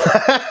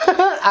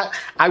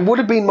 I would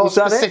have been more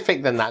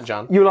specific than that,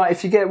 John. You're like,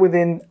 if you get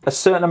within a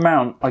certain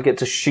amount, I get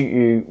to shoot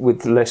you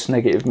with less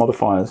negative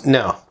modifiers.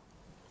 No.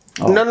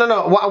 Oh. No.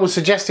 What I was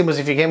suggesting was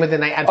if you came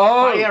within 8, I'd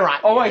fire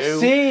at you. Oh, I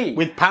see.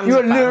 With Panzerfaust.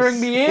 You're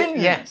luring me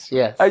in. Yes.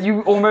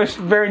 You almost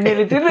very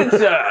nearly did it,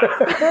 sir.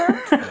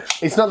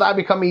 It's not that I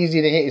become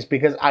easy to hit, it's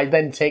because I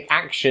then take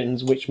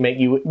actions which make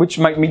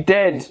me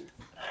dead.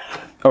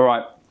 All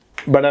right.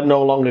 But I'm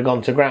no longer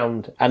gone to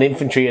ground, and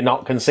infantry are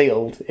not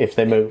concealed if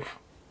they move.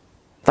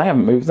 They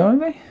haven't moved though,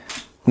 have they?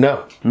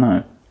 No.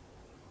 No.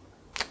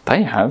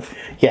 They have.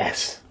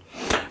 Yes.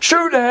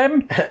 Shoot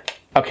them!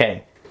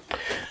 Okay.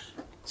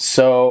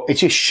 So,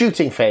 it's your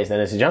shooting phase then,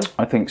 is it, John?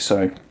 I think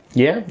so.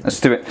 Yeah? Let's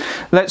do it.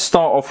 Let's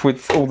start off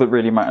with all that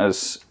really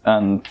matters,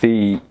 and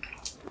the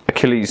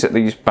Achilles at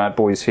these bad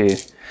boys here.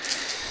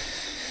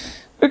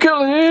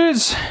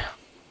 Achilles!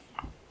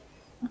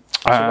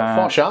 So we've got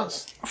 4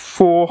 shots.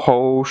 4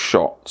 whole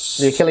shots.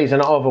 The Achilles are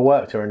not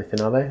overworked or anything,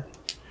 are they? I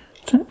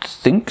don't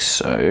think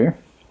so.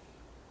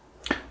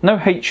 No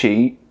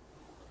HE.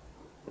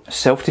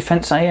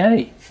 Self-defense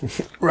AA.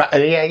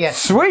 Right, yeah.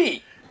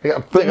 Sweet!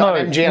 But no,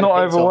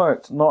 not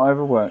overworked. Not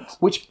overworked.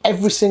 Which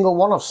every single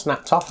one I've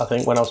snapped off, I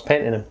think, when I was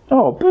painting them.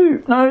 Oh,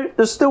 boo. No,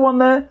 there's still one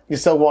there.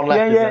 There's still one left,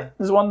 Yeah, is there?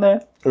 there's one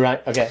there.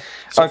 Right, okay.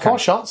 So Okay. 4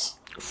 shots.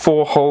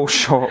 4 whole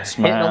shots,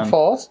 man. Hitting on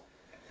 4s.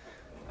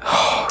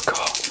 Oh,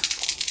 God.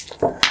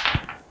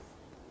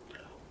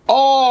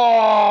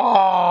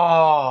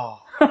 Oh!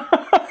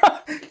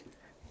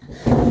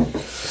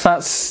 So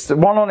that's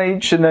 1 on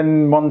each, and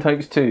then 1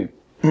 takes 2.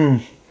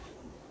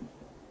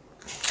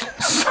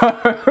 So,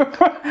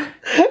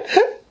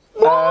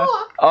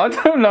 I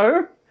don't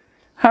know.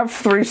 Have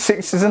 3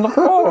 6s and a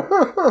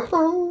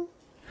 4.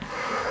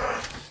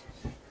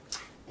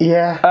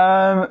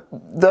 Yeah.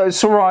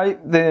 That's all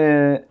right.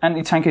 The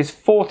anti-tank is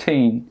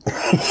 14.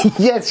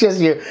 yes,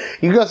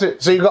 you go through.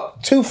 So you've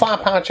got 2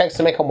 firepower checks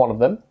to make on one of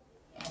them,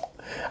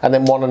 and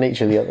then 1 on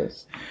each of the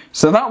others.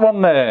 So that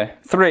one there,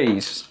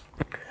 3s.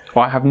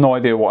 I have no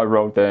idea what I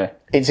rolled there.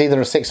 It's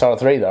either a 6 or a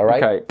 3, though,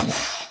 right? Okay.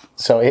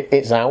 So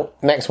it's out.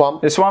 Next one.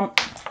 This one.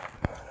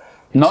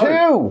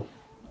 No.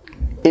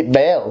 2. It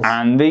bails.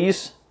 And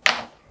these.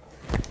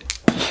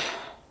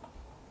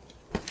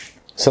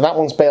 So that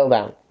one's bailed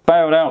out.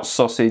 Bailed out,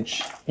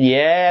 sausage.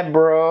 Yeah,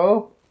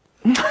 bro.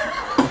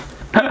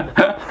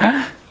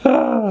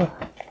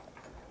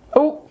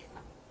 Oh.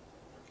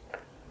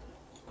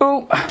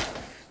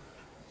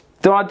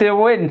 Did I do a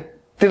win?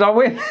 Did I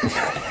win?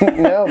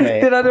 No,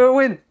 mate. Did I do a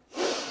win?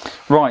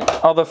 Right,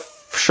 other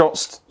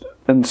shots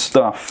and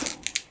stuff.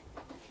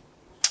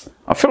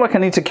 I feel like I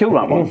need to kill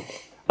that one.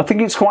 I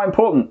think it's quite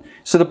important.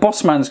 So the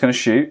boss man's going to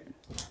shoot.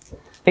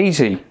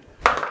 Easy.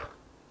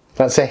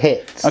 That's a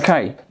hit.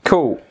 Okay,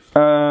 cool.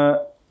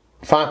 Firepower.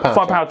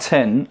 Firepower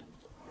 10.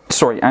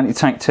 Sorry,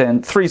 anti-tank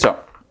 10. 3's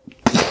up.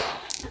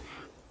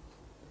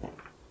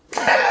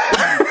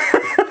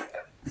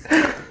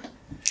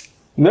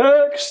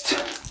 Next.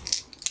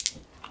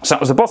 So that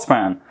was the boss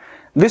man.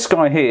 This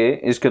guy here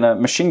is going to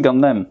machine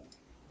gun them,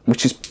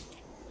 which is...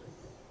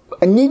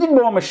 I needed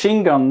more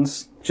machine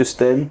guns just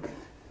then.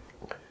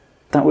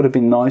 That would have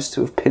been nice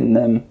to have pinned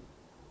them.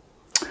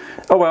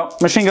 Oh well,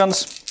 machine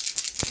guns.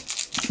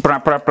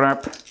 Brap, brap,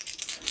 brap.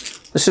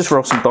 Let's just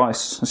roll some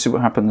dice and see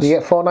what happens. Do you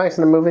get 4 dice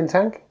in a moving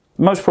tank?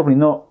 Most probably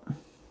not.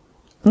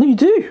 No, you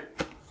do.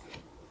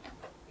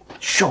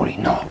 Surely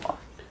not.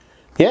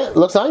 Yeah,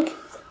 looks like.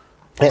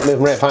 Hit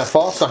moving rate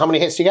 5-4. So how many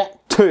hits do you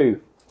get?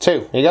 2. 2.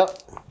 Here you go.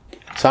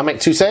 So I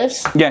make 2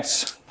 saves.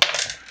 Yes.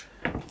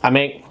 I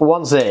make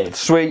 1 save.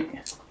 Sweet.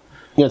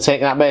 You're gonna take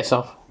that base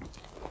off.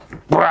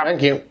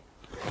 Thank you.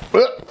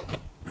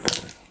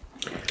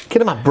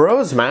 Get my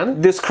bros,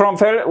 man. This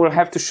Cromwell will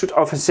have to shoot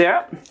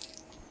officer.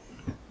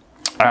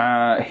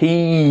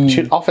 He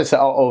Shoot officer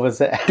over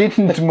there.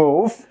 didn't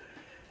move,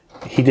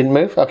 He didn't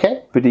move.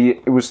 Okay. but he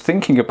was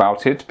thinking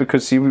about it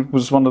because he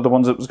was one of the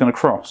ones that was going to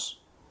cross.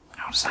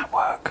 How does that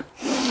work?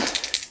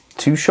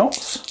 2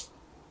 shots?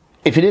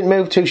 If he didn't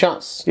move, 2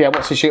 shots. Yeah.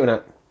 What's he shooting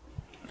at?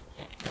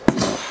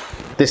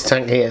 This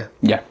tank here.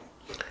 Yeah.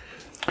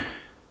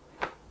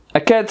 I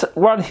get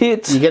 1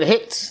 hit. You get a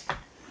hit.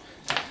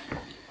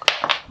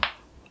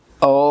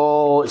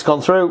 Oh, it's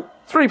gone through.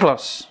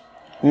 3+.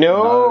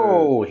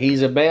 No,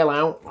 he's a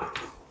bailout.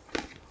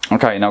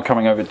 Okay, now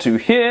coming over to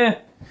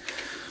here.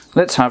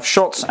 Let's have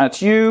shots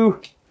at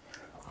you.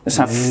 Let's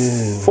have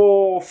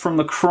 4 from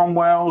the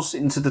Cromwells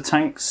into the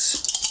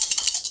tanks.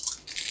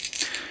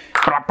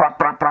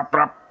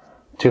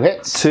 2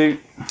 hits. 2.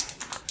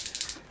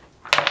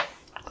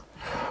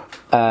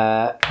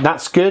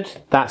 That's good.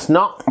 That's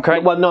not. Okay.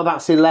 Well, no,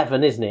 that's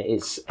 11, isn't it?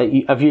 It's.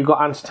 Have you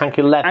got anti-tank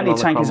 11?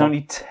 Anti-tank is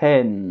only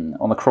 10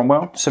 on the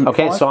Cromwell. 75.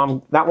 Okay,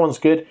 so that one's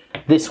good.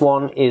 This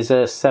one is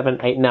a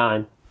 7, 8,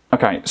 9.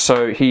 Okay,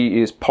 so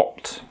he is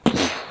popped.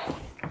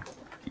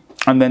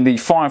 And then the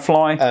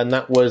Firefly. And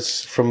that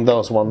was from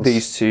those ones.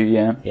 These 2,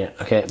 yeah. Yeah.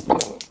 Okay.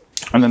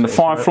 And then the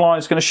Firefly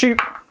is going to shoot.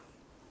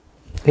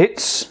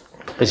 Hits.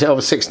 Is it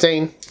over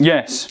 16?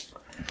 Yes.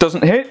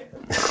 Doesn't hit.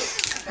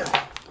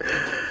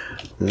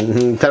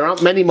 There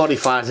aren't many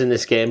modifiers in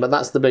this game, but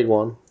that's the big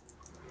one.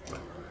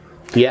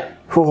 Yeah.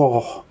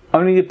 Oh,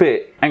 only a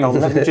bit. Hang on,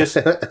 let me just...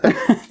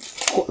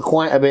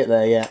 Quite a bit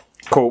there, yeah.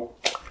 Cool.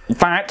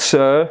 That,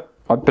 sir,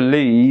 I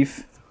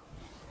believe,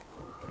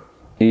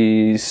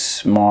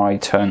 is my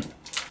turn.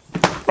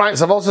 Right,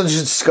 so I've also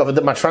just discovered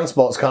that my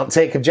transports can't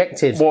take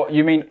objectives. What,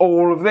 you mean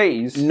all of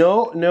these?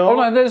 No. Oh,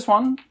 no, there's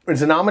one.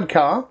 It's an armoured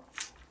car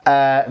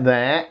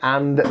there,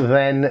 and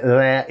then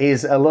there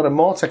is a lot of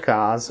mortar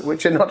cars,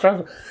 which are not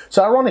transport.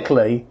 So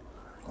ironically,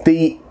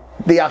 the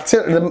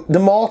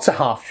mortar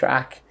half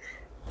track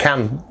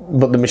can,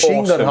 but the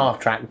machine gun half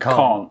track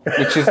can't.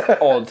 Which is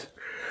odd.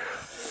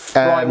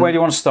 Right, where do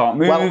you want to start?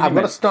 Well, I've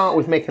got to start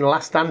with making a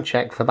last stand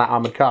check for that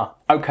armoured car.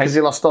 Okay. Because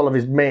he lost all of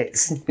his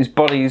mates. His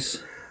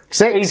body's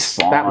 6. He's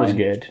fine. That was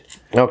good.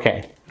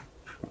 Okay.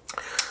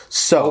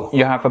 So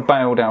you have a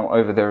bailed out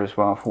over there as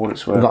well, for what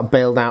it's worth. we've got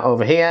bailed out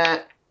over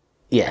here.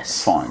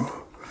 Yes. Fine.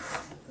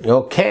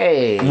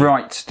 Okay.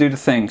 Right, do the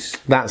things.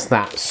 That's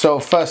that. So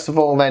first of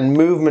all then,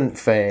 movement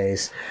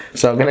phase.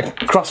 So I'm going to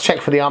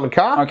cross-check for the armoured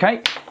car.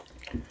 Okay.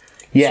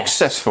 Yes.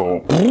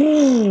 Successful.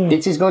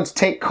 It is going to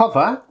take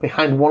cover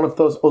behind one of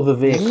those other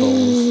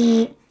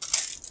vehicles.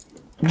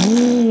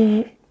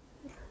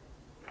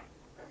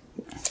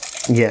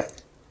 Yeah.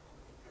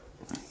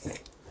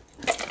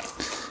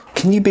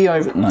 Can you be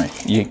over? No,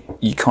 you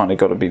kind of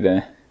got to be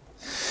there.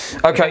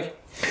 Okay.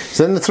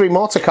 So then the 3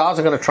 mortar cars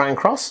are going to try and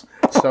cross.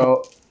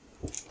 So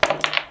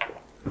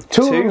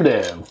 2 of them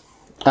do.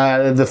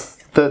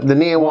 The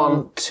near one.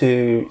 1,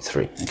 2,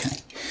 3. Okay.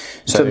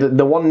 So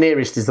the one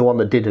nearest is the one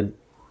that didn't.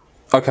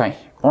 Okay.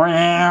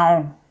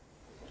 I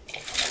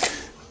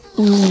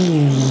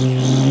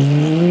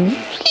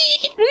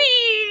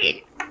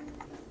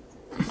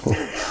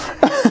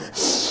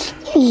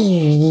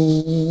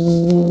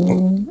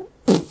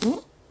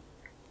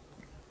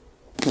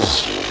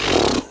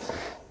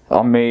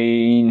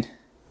mean,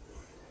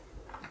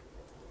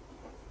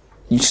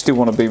 you still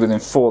want to be within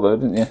 4 though,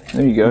 don't you?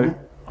 There you go.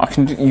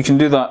 You can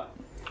do that,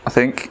 I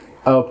think.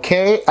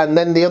 Okay, and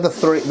then the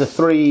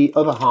 3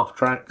 other half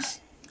tracks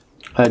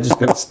are just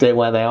going to stay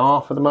where they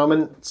are for the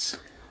moment.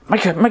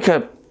 Make a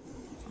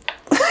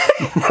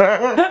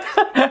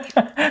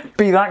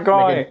be that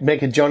guy.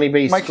 Make a Johnny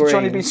B scream. Make a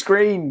Johnny B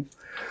scream.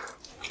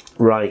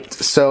 Right,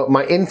 so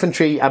my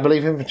infantry, I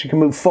believe infantry can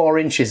move 4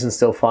 inches and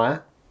still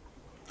fire.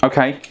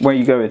 Okay, where are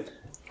you going?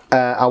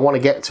 I want to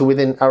get to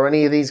within, are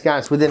any of these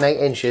guys within 8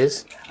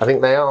 inches? I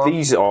think they are.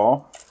 These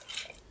are.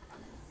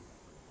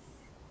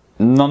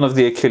 None of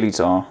the Achilles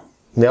are.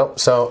 Nope,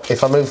 so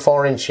if I move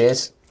 4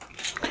 inches,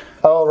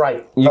 oh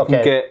right, You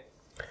can get...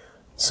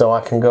 So I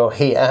can go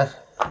here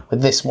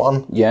with this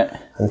one, Yeah.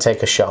 and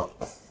take a shot.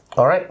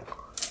 All right.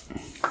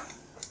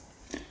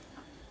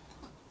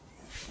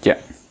 Yeah.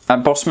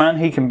 And Boss Man,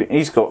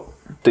 he's got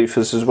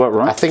doofus as well,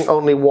 right? I think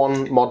only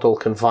one model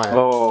can fire.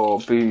 Oh,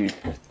 boo.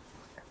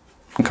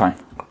 Okay.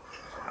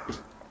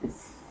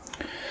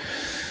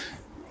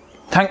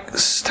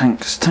 Tanks,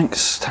 tanks,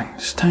 tanks,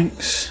 tanks,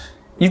 tanks.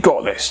 You've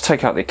got this.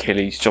 Take out the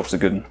Achilles. Job's a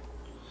good one.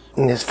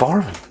 And there's 4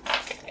 of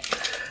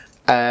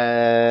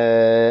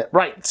them.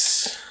 Right.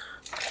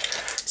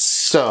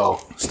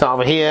 So, start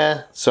over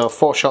here. So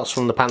 4 shots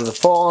from the Panzer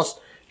IVs.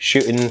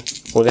 Shooting,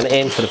 we're going to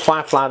aim for the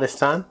Firefly this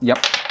time.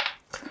 Yep.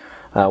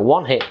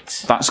 1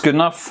 hit. That's good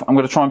enough. I'm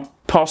going to try and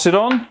pass it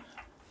on.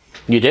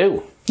 You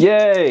do.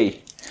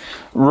 Yay!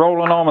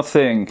 Roll an armour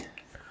thing.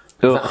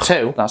 Is that a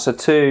 2? That's a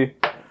 2.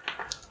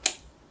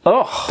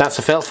 Oh, That's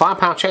a failed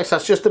firepower check, so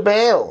that's just a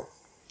bail.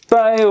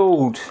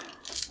 bailed.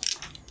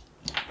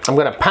 I'm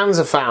going to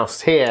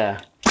Panzerfaust here.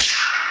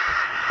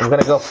 I'm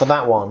going to go for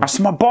that one. That's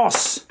my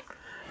boss.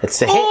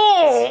 It's a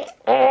hit.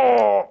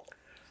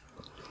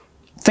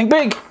 Think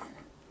big.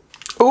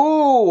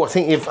 Ooh, I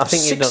think you've done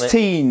it.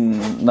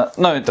 16.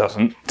 No, it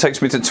doesn't.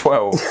 Takes me to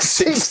 12.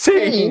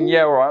 16.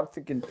 Yeah, all right. I'm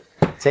thinking.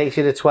 Takes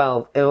you to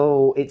 12.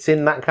 Oh, it's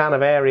in that kind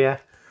of area.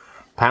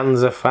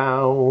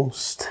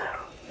 Panzerfaust.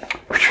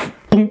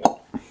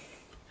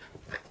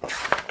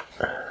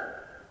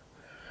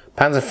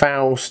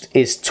 Panzerfaust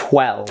is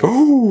 12.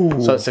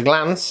 Ooh. So it's a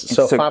glance.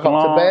 So 5 up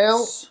to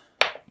bail.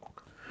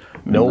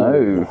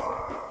 No.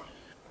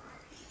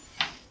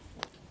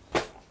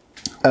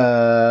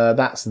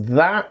 That's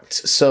that.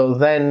 So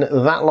then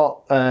that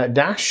lot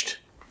dashed.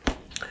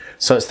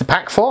 So it's the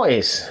Pack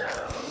 40s.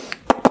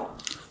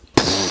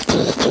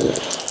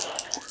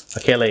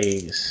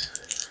 Achilles.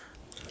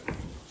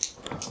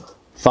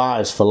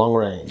 5s for long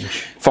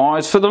range.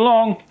 5s for the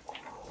long.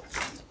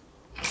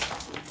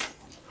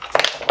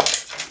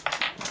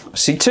 I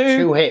see 2.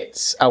 2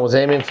 hits. I was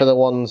aiming for the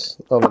ones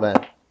over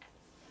there.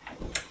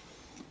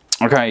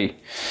 Okay.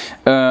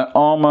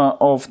 Armour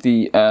of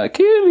the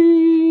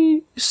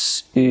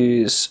Achilles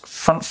is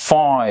front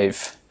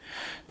 5.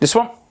 This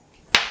one.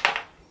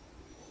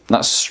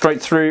 That's straight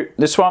through.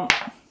 This one.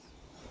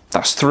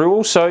 That's through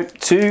also.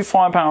 2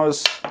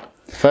 firepowers.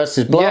 First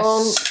is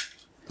blown. Yes.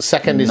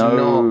 Second is not.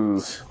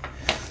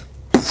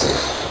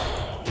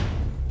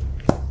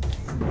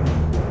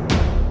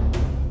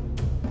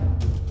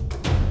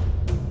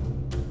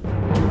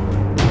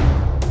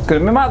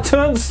 Gonna be my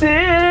turn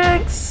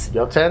 6.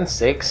 Your turn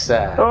 6,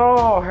 sir.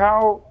 Oh,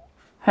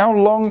 how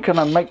long can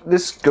I make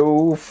this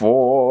go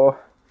for?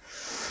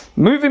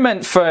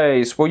 Movement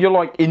phase. Well, you're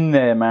like in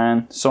there,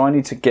 man. So I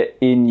need to get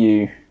in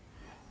you.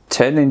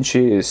 10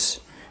 inches.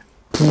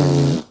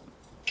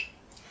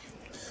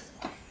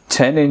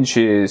 10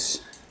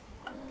 inches.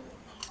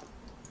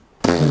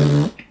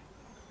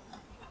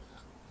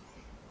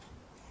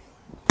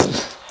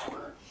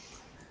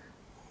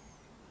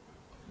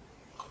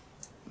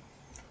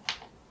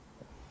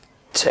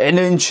 Ten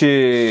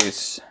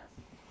inches.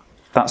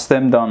 That's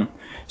them done.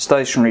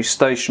 Stationary,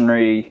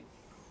 stationary.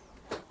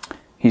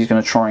 He's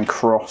going to try and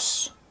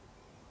cross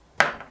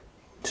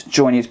to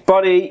join his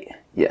buddy.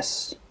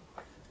 Yes.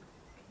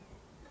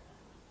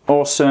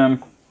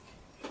 Awesome.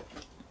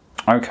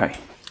 Okay.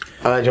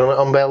 Do you want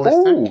to unveil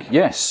this tank?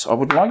 Yes, I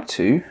would like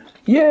to.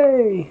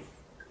 Yay!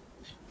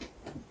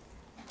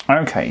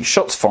 Okay,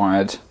 shots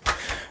fired.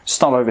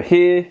 Start over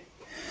here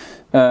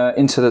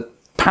into the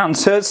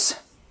Panthers.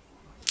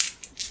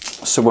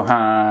 So we'll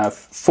have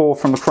 4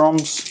 from the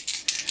Croms.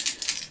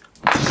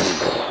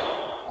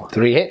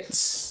 3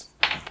 hits.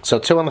 So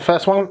 2 on the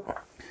first one.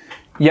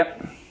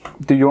 Yep.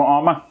 Do your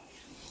armour.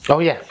 Oh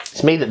yeah,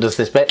 it's me that does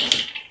this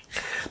bit.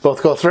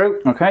 Both go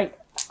through. Okay.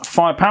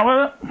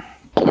 Firepower.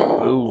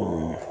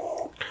 Ooh.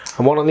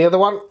 And 1 on the other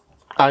one.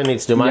 I need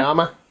to do my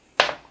armour.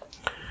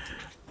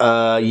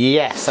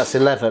 Yes, that's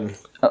 11.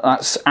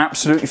 That's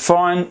absolutely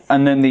fine.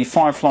 And then the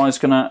Firefly is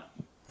going to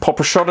pop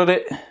a shot at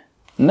it.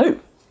 No.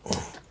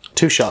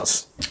 2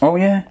 shots. Oh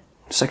yeah.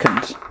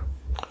 Second.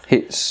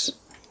 Hits.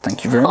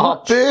 Thank you very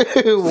much. Boo!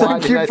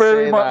 Thank you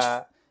very much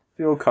for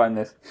your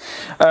kindness.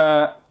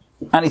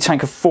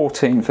 Anti-tank of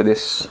 14 for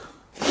this.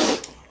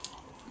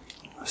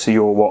 So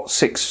you're what,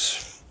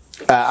 6?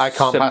 I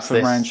can't pass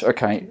this. Range.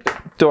 Okay.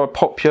 Do I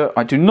pop you?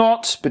 I do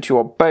not, but you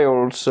are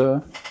bailed,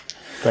 sir.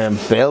 Then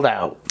bailed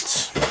out.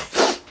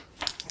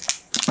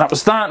 That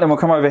was that. Then we'll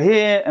come over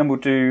here and we'll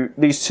do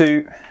these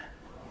 2.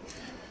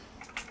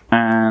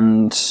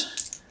 And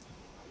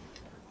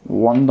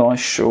 1 dice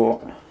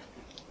short.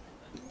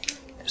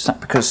 Is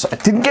that because I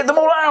didn't get them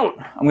all out?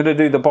 I'm going to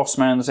do the boss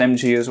man's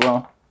MG as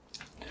well.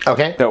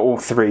 Okay. They're all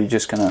 3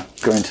 just going to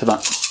go into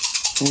that.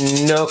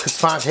 No, because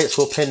 5 hits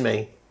will pin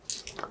me.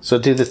 So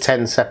do the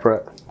 10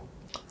 separate.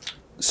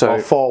 So or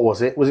 4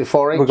 was it? Was it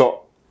 4 each? We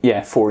got,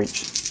 yeah, 4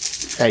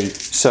 each. 8.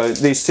 So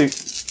these 2.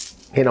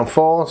 Hit on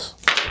 4s.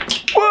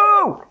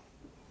 Whoa!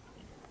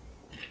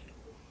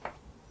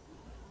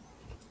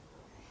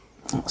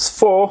 That's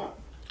 4.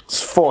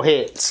 It's 4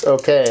 hits.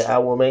 Okay, I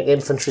will make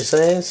infantry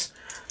saves.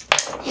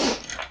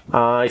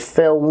 I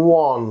fail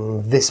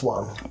 1. This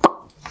one.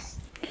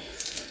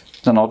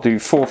 Then I'll do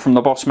 4 from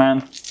the boss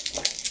man.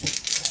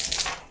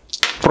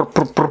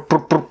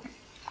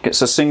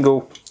 Gets a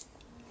single.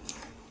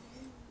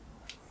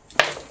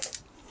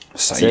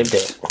 Saved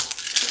it.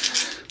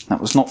 That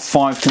was not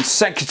 5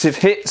 consecutive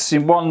hits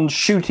in one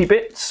shooty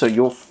bit, so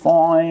you're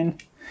fine.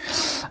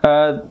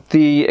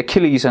 The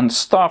Achilles and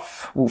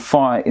stuff will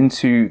fire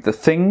into the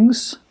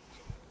things.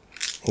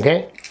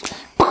 Okay.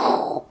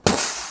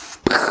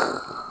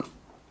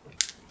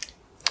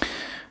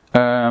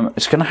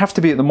 It's going to have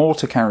to be at the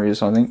mortar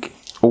carriers, I think.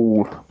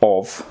 All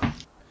of.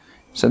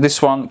 So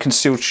this one,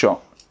 concealed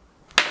shot.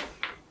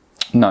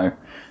 No.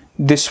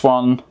 This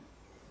one,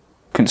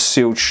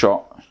 concealed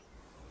shot.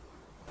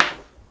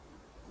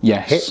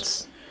 Yes.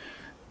 Hits.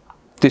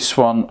 This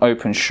one,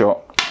 open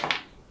shot.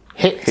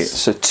 Hits.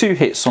 So 2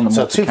 hits on the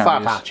mortar carriers. So 2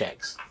 firepower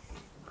checks.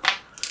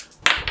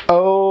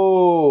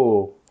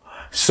 Oh.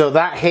 So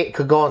that hit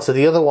could go on to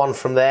the other one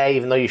from there,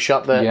 even though you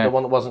shot the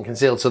one that wasn't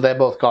concealed. So they're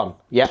both gone.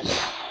 Yep.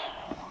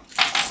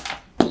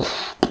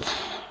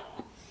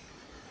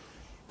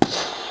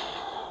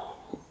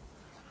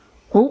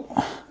 Oh.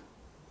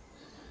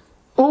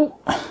 Oh.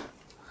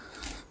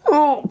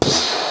 Oh.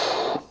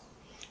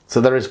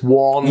 So there is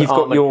 1. You've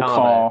got your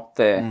car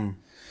there.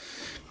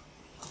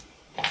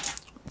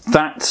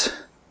 That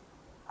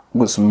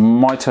was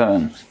my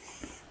turn.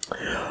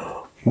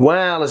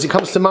 Well, as it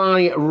comes to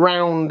my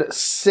round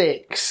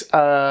 6,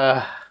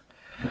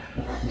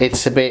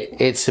 it's a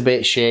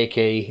bit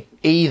shaky.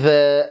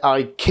 Either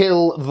I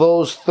kill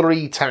those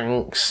 3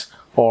 tanks,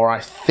 or I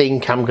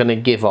think I'm going to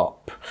give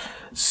up.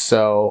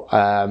 So,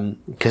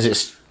 because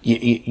it's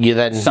you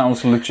then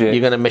sounds legit.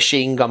 You're going to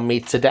machine gun me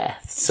to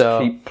death.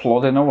 So keep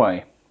plodding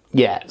away.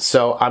 Yeah,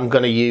 so I'm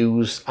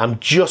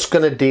just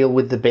going to deal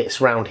with the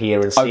bits around here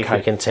and see if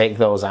we can take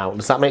those out.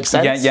 Does that make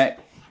sense? Yeah.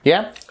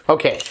 Yeah?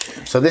 Okay,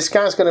 so this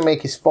guy's going to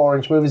make his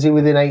 4-inch move. Is he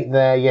within 8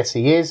 there? Yes,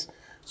 he is.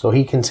 So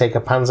he can take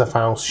a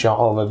Panzerfaust shot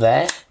over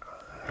there.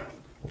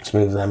 Let's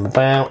move them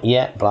about.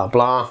 Yeah, blah,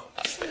 blah.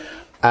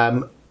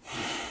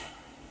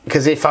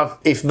 Because if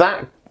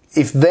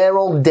they're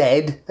all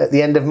dead at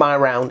the end of my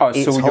round,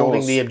 it's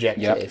holding the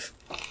objective.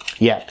 Yep.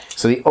 Yeah,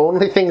 so the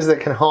only things that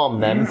can harm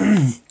them,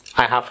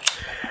 I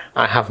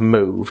have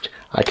moved.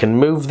 I can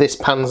move this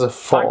Panzer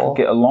IV. I could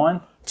get a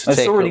line.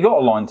 It's already got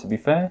a line, to be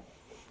fair.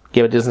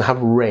 Yeah, but it doesn't have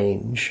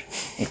range.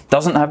 It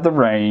doesn't have the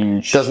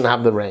range. Doesn't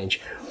have the range.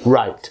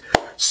 Right.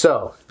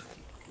 So,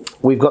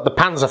 we've got the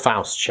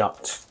Panzerfaust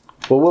shot.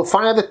 Well, we'll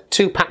fire the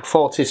 2 Pak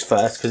 40s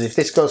first, because if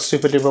this goes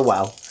super duper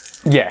well,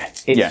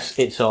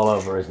 it's all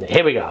over, isn't it?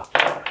 Here we go.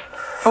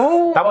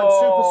 Oh, that went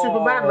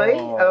super badly.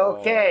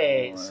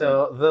 Okay,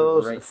 so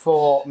those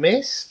 4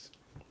 missed.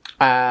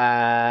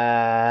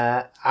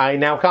 I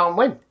now can't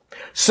win.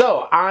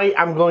 So I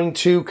am going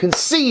to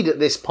concede at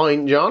this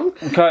point, John.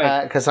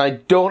 Okay. Because I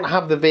don't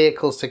have the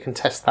vehicles to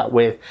contest that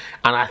with,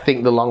 and I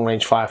think the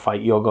long-range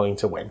firefight you're going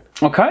to win.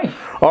 Okay.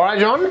 All right,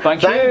 John.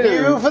 Thank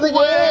you for the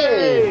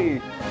game.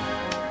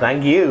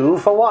 Thank you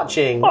for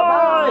watching.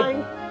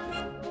 Bye.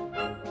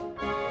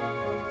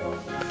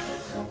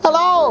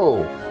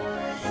 Hello.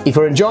 If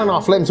you're enjoying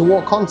our Flame to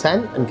War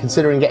content and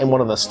considering getting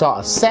one of the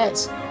starter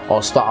sets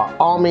or starter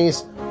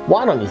armies,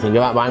 why don't you think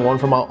about buying one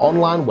from our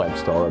online web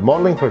store at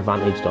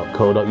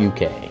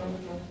modelingforadvantage.co.uk.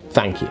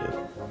 Thank you.